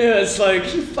 Yeah, it's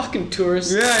like, you fucking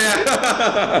tourists.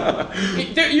 Yeah.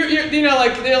 They're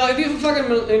like these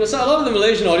fucking, so a lot of the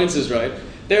Malaysian audiences, right?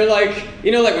 They're like,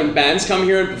 like when bands come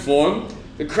here and perform,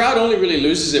 the crowd only really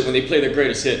loses it when they play their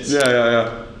greatest hits.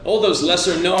 Yeah. All those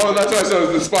lesser known. Oh, that's why I said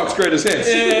the Spock's greatest hits.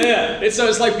 Yeah. It's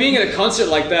like being at a concert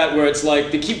like that where it's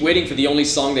like they keep waiting for the only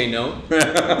song they know.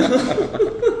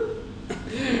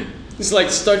 It's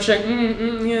like Star Trek.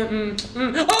 Oh yeah,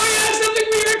 something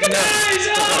we recognize.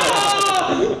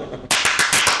 Oh!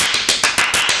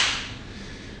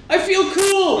 I feel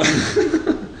cool.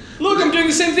 Look, I'm doing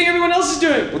the same thing everyone else is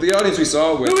doing. Well, the audience we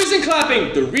saw with... Who isn't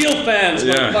clapping? The real fans,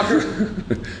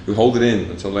 motherfucker. Who hold it in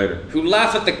until later. Who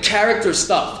laugh at the character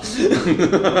stuff.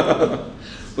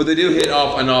 But they do hit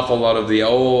off an awful lot of the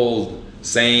old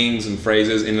sayings and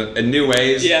phrases in new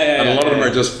ways. And a lot of them are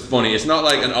just funny. It's not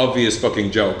like an obvious fucking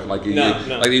joke like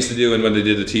like they used to do when they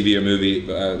did a TV or movie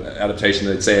adaptation.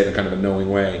 They'd say it in kind of a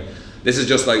knowing way. This is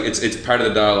just like it's part of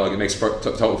the dialogue. It makes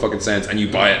total fucking sense, and you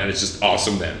buy it, and it's just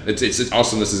awesome. Then its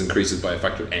awesomeness increases by a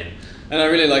factor of n. And I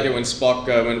really like it when Spock,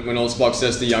 when old Spock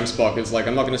says to young Spock, it's like,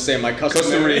 I'm not going to say my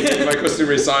customary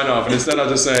sign off, and instead I'll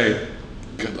just say,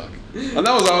 good luck. And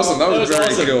that was awesome. That was very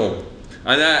awesome. Cool.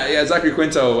 And Zachary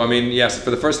Quinto. I mean, yes, for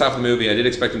the first half of the movie, I did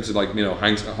expect him to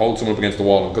hold someone up against the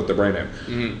wall and cut their brain out.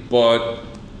 Mm-hmm. But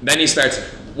then he starts.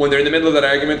 When they're in the middle of that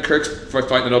argument, Kirk's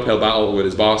fighting an uphill battle with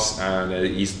his boss, and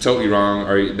he's totally wrong,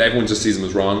 or everyone just sees him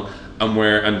as wrong,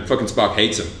 and fucking Spock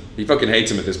hates him. He fucking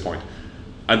hates him at this point.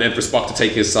 And then for Spock to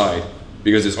take his side,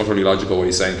 because it's utterly logical what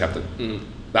he's saying, Captain. Mm.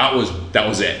 That was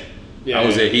it. Yeah, that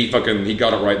was it. He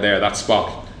got it right there. That's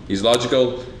Spock. He's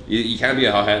logical. You can't be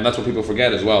a hothead, and that's what people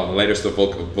forget as well. In the later stuff,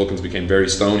 Vulcans became very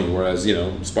stony, whereas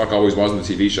Spock always was in the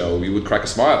TV show. We would crack a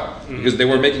smile because they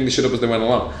were making the shit up as they went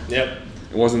along. Yep.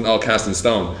 It wasn't all cast in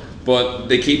stone, but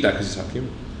they keep that because it's half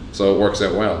human, so it works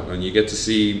out well, and you get to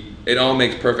see it all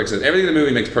makes perfect sense. Everything in the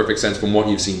movie makes perfect sense from what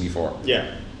you've seen before.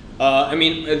 Yeah, I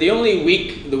mean, the only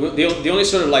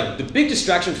sort of like the big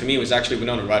distraction for me was actually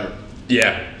Winona Ryder.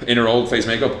 Yeah, in her old face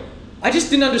makeup. I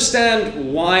just didn't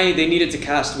understand why they needed to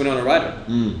cast Winona Ryder.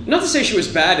 Not to say she was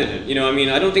bad in it, I mean,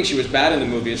 I don't think she was bad in the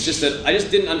movie. It's just that I just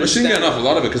didn't understand. Well, she didn't get an awful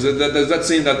lot of it because there's that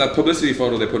scene, that publicity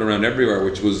photo they put around everywhere,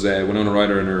 which was Winona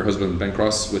Ryder and her husband Ben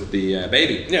Cross with the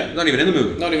baby. Yeah, not even in the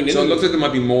movie. So it looks like there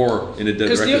might be more in the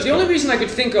director's cut. Because the only reason I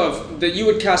could think of that you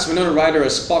would cast Winona Ryder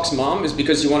as Spock's mom is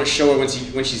because you want to show her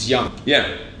when she's young.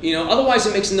 Yeah. Otherwise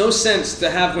it makes no sense to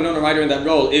have Winona Ryder in that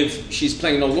role if she's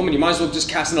playing an old woman. You might as well just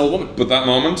cast an old woman. But that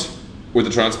moment with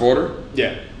the transporter,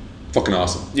 fucking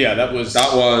awesome. Yeah, that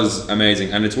was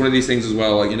amazing, and it's one of these things as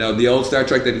well. Like the old Star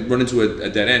Trek, they'd run into a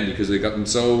dead end because they'd gotten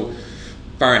so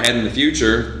far ahead in the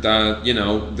future that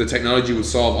the technology would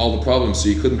solve all the problems, so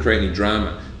you couldn't create any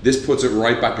drama. This puts it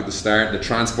right back at the start. The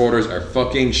transporters are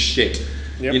fucking shit.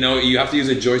 Yep. You have to use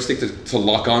a joystick to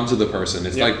lock onto the person.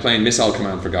 It's like playing Missile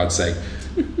Command, for God's sake.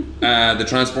 The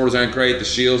transporters aren't great. The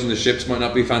shields and the ships might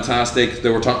not be fantastic. They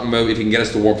were talking about if you can get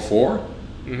us to warp 4.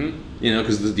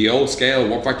 Because the old scale,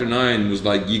 warp factor 9 was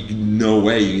like, no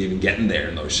way you even getting there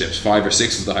in those ships. 5 or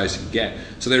 6 is the highest you could get.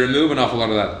 So they remove an awful lot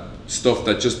of that stuff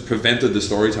that just prevented the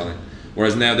storytelling.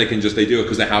 Whereas now they do it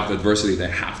because they have the adversity they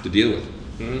have to deal with.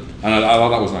 And I thought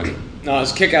that was nice. No,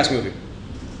 it's a kick-ass movie.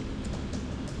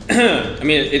 I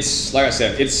mean, it's like I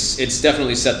said, it's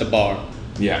definitely set the bar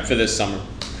for this summer.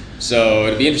 So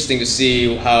it'll be interesting to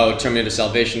see how Terminator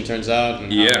Salvation turns out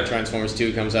and how Transformers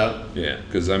 2 comes out. Yeah,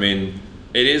 because I mean,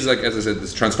 it is like, as I said,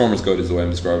 this Transformers good is the way I'm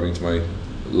describing it to my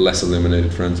less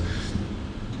illuminated friends.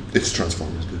 It's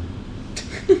Transformers good.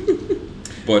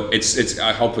 But it's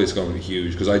hopefully it's going to be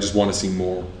huge because I just want to see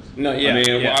more. No, yeah. I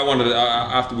mean, I wanted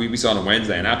after we saw it on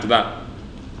Wednesday, and after that,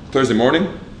 Thursday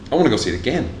morning, I want to go see it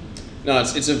again. No,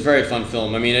 it's a very fun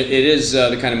film. I mean, it is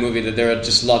the kind of movie that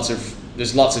there's lots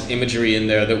of imagery in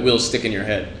there that will stick in your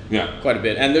head. Yeah, quite a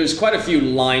bit, and there's quite a few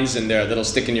lines in there that'll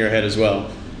stick in your head as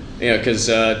well. Because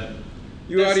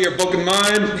you out of your fucking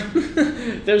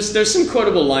mind. there's some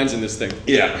quotable lines in this thing.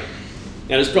 Yeah,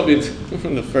 and it's probably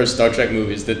one of the first Star Trek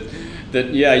movies that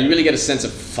you really get a sense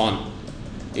of fun.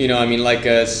 I mean, like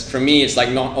for me, it's like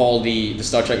not all the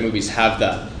Star Trek movies have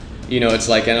that. It's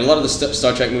like, and a lot of the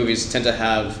Star Trek movies tend to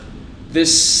have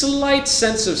this slight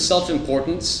sense of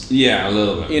self-importance. Yeah, a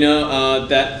little bit.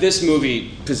 That this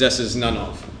movie possesses none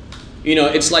of.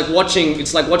 It's like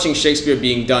watching Shakespeare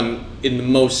being done in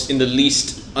the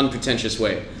least unpretentious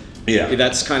way. Yeah.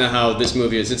 That's kind of how this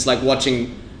movie is. It's like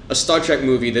watching a Star Trek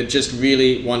movie that just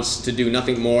really wants to do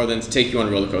nothing more than to take you on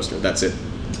a roller coaster. That's it.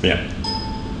 Yeah.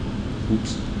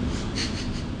 Oops.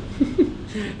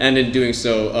 And in doing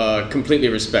so, completely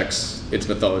respects its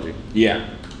mythology. Yeah.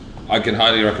 I can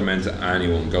highly recommend to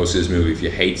anyone, go see this movie. If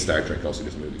you hate Star Trek, go see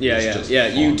this movie. It's just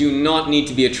fun. You do not need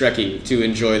to be a Trekkie to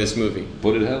enjoy this movie.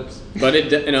 But it helps. But it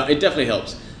definitely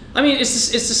helps. I mean,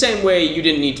 it's the same way you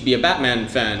didn't need to be a Batman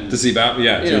fan to see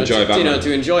Batman, to enjoy Batman.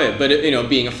 To enjoy it. But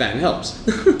being a fan helps.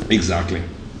 Exactly.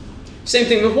 Same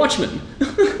thing with Watchmen.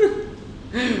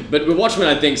 But with Watchmen,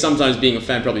 I think sometimes being a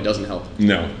fan probably doesn't help.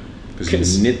 No,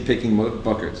 because nitpicking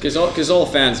motherfuckers. Because all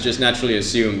fans just naturally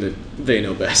assume that they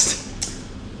know best.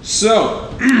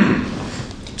 So,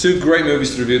 2 great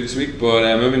movies to review this week, but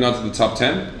moving on to the top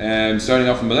 10. Starting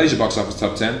off with Malaysia box office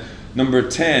top 10. Number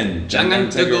 10,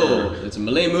 Jangan Tegur. It's a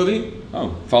Malay movie.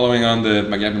 Oh, following on the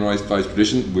McGavin Rice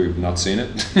tradition, we've not seen it.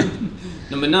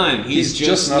 Number 9, he's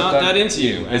just not that into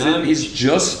you. He's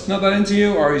just not that into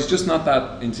you, or he's just not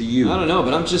that into you? I don't know,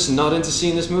 but I'm just not into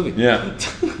seeing this movie. Yeah.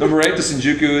 Number 8, the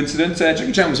Shinjuku incident.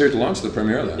 Jackie Chan was here to launch the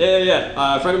premiere of that. Yeah.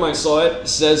 A friend of mine saw it,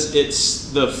 says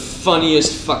it's the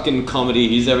funniest fucking comedy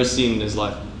he's ever seen in his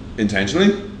life.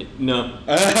 Intentionally? No.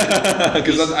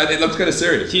 Because it looks kind of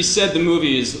serious. He said the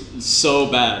movie is so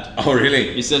bad. Oh,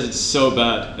 really? He says it's so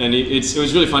bad. And it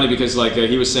was really funny because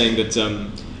he was saying that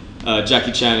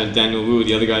Jackie Chan and Daniel Wu,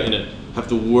 the other guy in it, have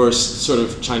the worst sort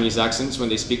of Chinese accents when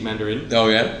they speak Mandarin. Oh,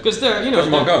 yeah? Because they're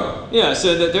from Hong Kong. Yeah,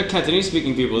 so they're Cantonese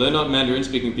speaking people. They're not Mandarin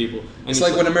speaking people. And it's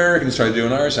like when Americans try to do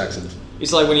an Irish accent.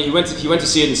 It's like when he went to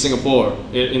see it in Singapore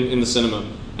in the cinema,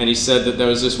 and he said that there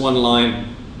was this one line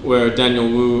where Daniel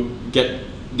Wu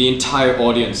the entire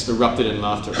audience erupted in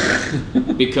laughter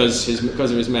because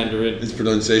of his Mandarin. His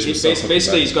pronunciation was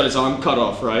basically he's got his arm cut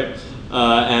off, right?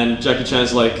 And Jackie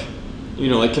Chan's like,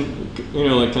 can I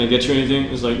get you anything?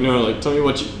 He's like, no, like tell me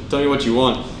what you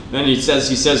want. Then he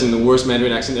says in the worst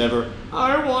Mandarin accent ever,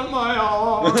 I want my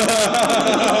arm.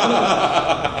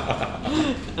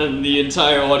 And the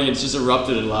entire audience just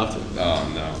erupted in laughter. Oh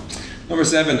no. Number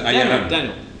 7, Ayan.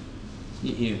 Daniel.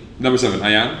 Number 7,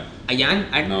 Ayan.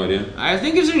 Ayan? No idea. I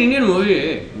think it's an Indian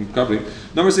movie. Probably.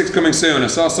 Number 6, coming soon. I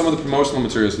saw some of the promotional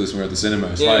materials for this when we were at the cinema.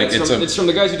 It's from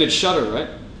the guys who did Shutter, right?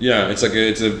 Yeah, it's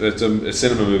a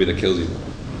cinema movie that kills you.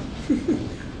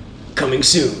 Coming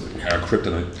soon.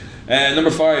 Kryptonite.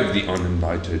 Number 5, The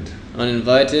Uninvited.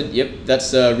 Uninvited, yep.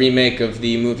 That's a remake of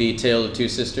the movie Tale of Two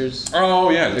Sisters. Oh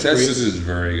yeah, the Tale of Two Sisters is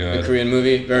very good. The Korean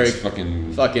movie, very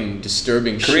fucking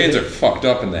disturbing. Koreans shit. are fucked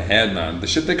up in the head, man. The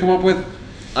shit they come up with.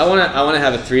 I wanna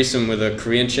have a threesome with a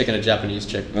Korean chick and a Japanese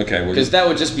chick. Okay, because that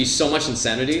would just be so much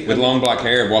insanity. With long black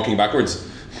hair, walking backwards.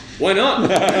 Why not?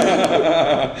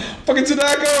 Fucking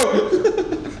Sadako!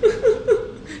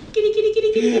 Kitty, kitty,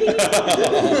 kitty, kitty, kitty.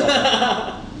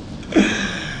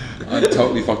 I'm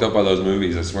totally fucked up by those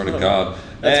movies, I swear to God.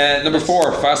 Number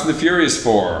 4, Fast and the Furious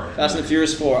 4. Fast and the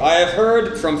Furious 4. I have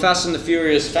heard from Fast and the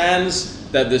Furious fans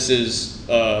that this is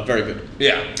very good.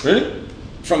 Yeah. Really?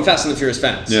 From Fast and the Furious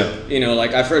fans. Yeah.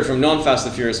 I've heard from non-Fast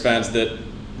and the Furious fans that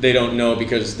they don't know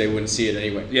because they wouldn't see it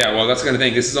anyway. Yeah, well, that's the kind of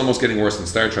thing. This is almost getting worse than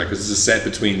Star Trek because this is set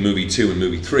between movie 2 and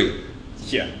movie 3.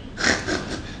 Yeah.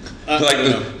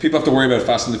 People have to worry about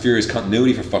Fast and the Furious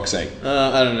continuity for fuck's sake.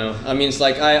 I don't know. I mean, it's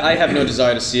like I have no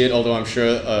desire to see it, although I'm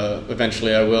sure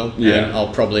eventually I will. Yeah. And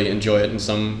I'll probably enjoy it in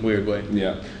some weird way.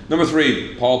 Yeah. Number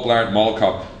 3, Paul Blart Mall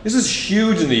Cop. This is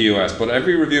huge in the US, but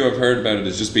every review I've heard about it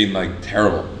has just been like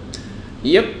terrible.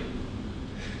 Yep.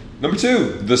 Number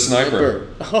 2, The Sniper.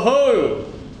 Oh,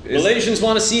 Malaysians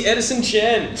want to see Edison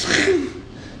Chen.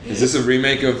 Is this a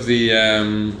remake of the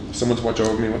Someone to Watch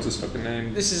Over Me? What's his fucking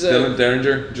name? This is Dylan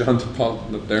Derringer, John Paul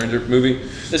Derringer movie.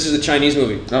 This is a Chinese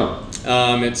movie. Oh.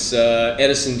 It's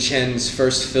Edison Chen's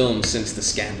first film since The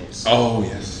Scandals. Oh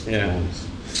yes. Yeah.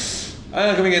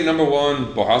 Coming in number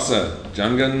 1, Bahasa.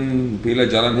 Jangan pilih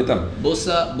jalan hitam.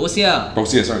 Bosia.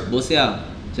 Sorry. Bosia.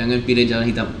 Jangan pilih jalan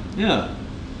hitam. Yeah.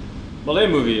 Malay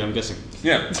movie, I'm guessing.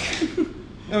 Yeah.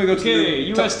 Then we go to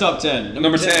US top 10.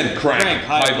 Number 10, Crank,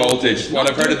 High Voltage. What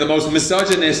I've heard of the most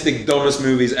misogynistic, dumbest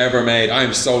movies ever made. I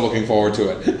am so looking forward to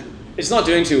it. It's not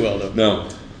doing too well though. No.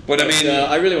 But I mean,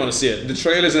 I really want to see it. The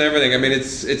trailers and everything. I mean,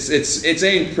 it's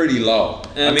aimed pretty low.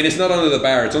 I mean, it's not under the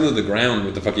bar. It's under the ground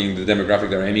with the demographic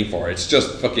they're aiming for. It's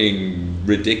just fucking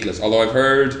ridiculous. Although I've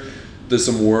heard there's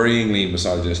some worryingly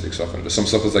misogynistic stuff in it. There's some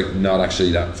stuff that's like not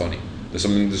actually that funny. There's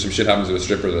some shit happens with a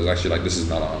stripper that's actually like, this is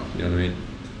not on. You know what I mean?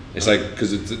 It's like,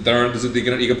 because you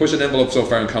can push an envelope so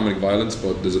far in comic violence,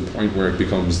 but there's a point where it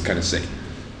becomes kind of sick.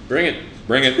 Bring it.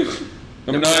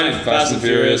 Number 9, Fast and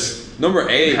Furious. Number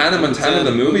 8, Hannah Montana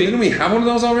the movie. Didn't we have one of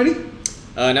those already?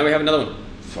 Now we have another one.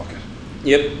 Fuck it.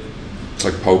 Yep. It's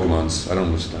like Pokemon's. I don't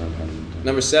understand Hannah Montana.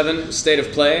 Number 7, State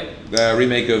of Play.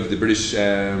 Remake of the British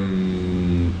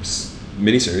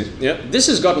miniseries. Yeah, this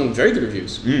has gotten very good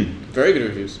reviews. Very good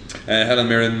reviews. Helen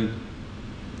Mirren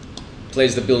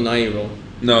plays the Bill Nighy role.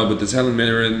 No, but there's Helen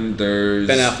Mirren, there's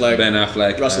Ben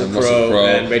Affleck, Russell Crowe,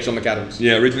 and Rachel McAdams.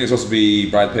 Yeah, originally it's supposed to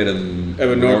be Brad Pitt and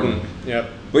Edward Norton. Yeah.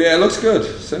 But yeah, it looks good.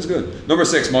 Sounds good. Number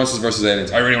 6, Monsters vs.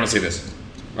 Aliens. I really want to see this.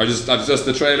 I've just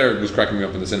the trailer was cracking me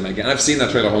up in the cinema again. I've seen that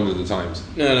trailer hundreds of times.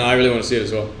 No, I really want to see it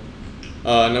as well.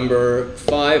 Number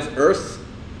 5, Earth.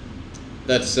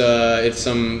 That's it's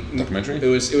some documentary. It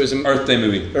was an Earth Day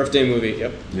movie. Earth Day movie.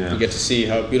 Yep. Yeah. You get to see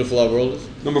how beautiful our world is.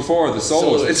 Number 4, The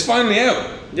Soloist. It's finally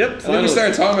out. Yep. I think we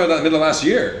started talking about that in the middle of last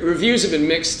year. Reviews have been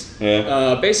mixed.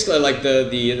 Yeah. Basically, like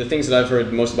the things that I've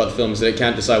heard most about the film is that it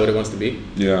can't decide what it wants to be.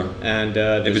 Yeah. And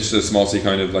if it's just a small C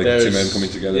kind of like two men coming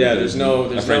together. Yeah. There's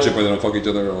a friendship where they don't fuck each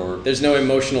other or. There's no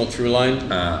emotional through line.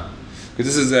 Because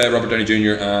this is Robert Downey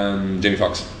Jr. and Jamie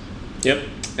Foxx. Yep.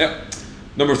 Yep.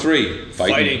 Number 3,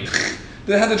 Fighting.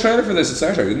 They had the trailer for this at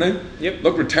Star Trek, didn't they? Yep.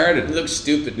 Look retarded. It looks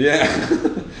stupid. Yeah.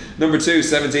 Number 2,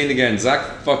 17 again.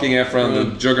 Zac fucking Efron,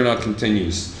 the juggernaut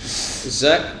continues.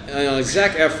 Zac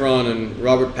Efron and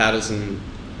Robert Pattinson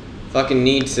fucking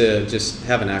need to just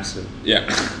have an accident. Yeah.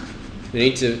 They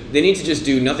need to just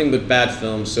do nothing but bad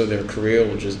films so their career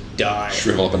will just die.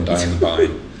 Shrivel up and die in the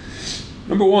vine.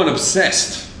 Number 1,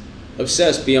 Obsessed.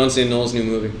 Obsessed, Beyonce Knowles' new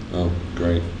movie. Oh,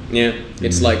 great. Yeah,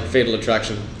 it's like Fatal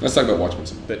Attraction. Let's talk about Watchmen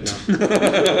some more. But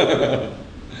no.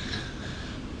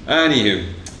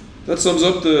 Anywho, that sums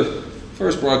up the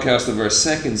first broadcast of our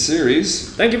second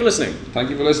series. Thank you for listening. Thank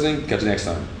you for listening. Catch you next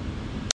time.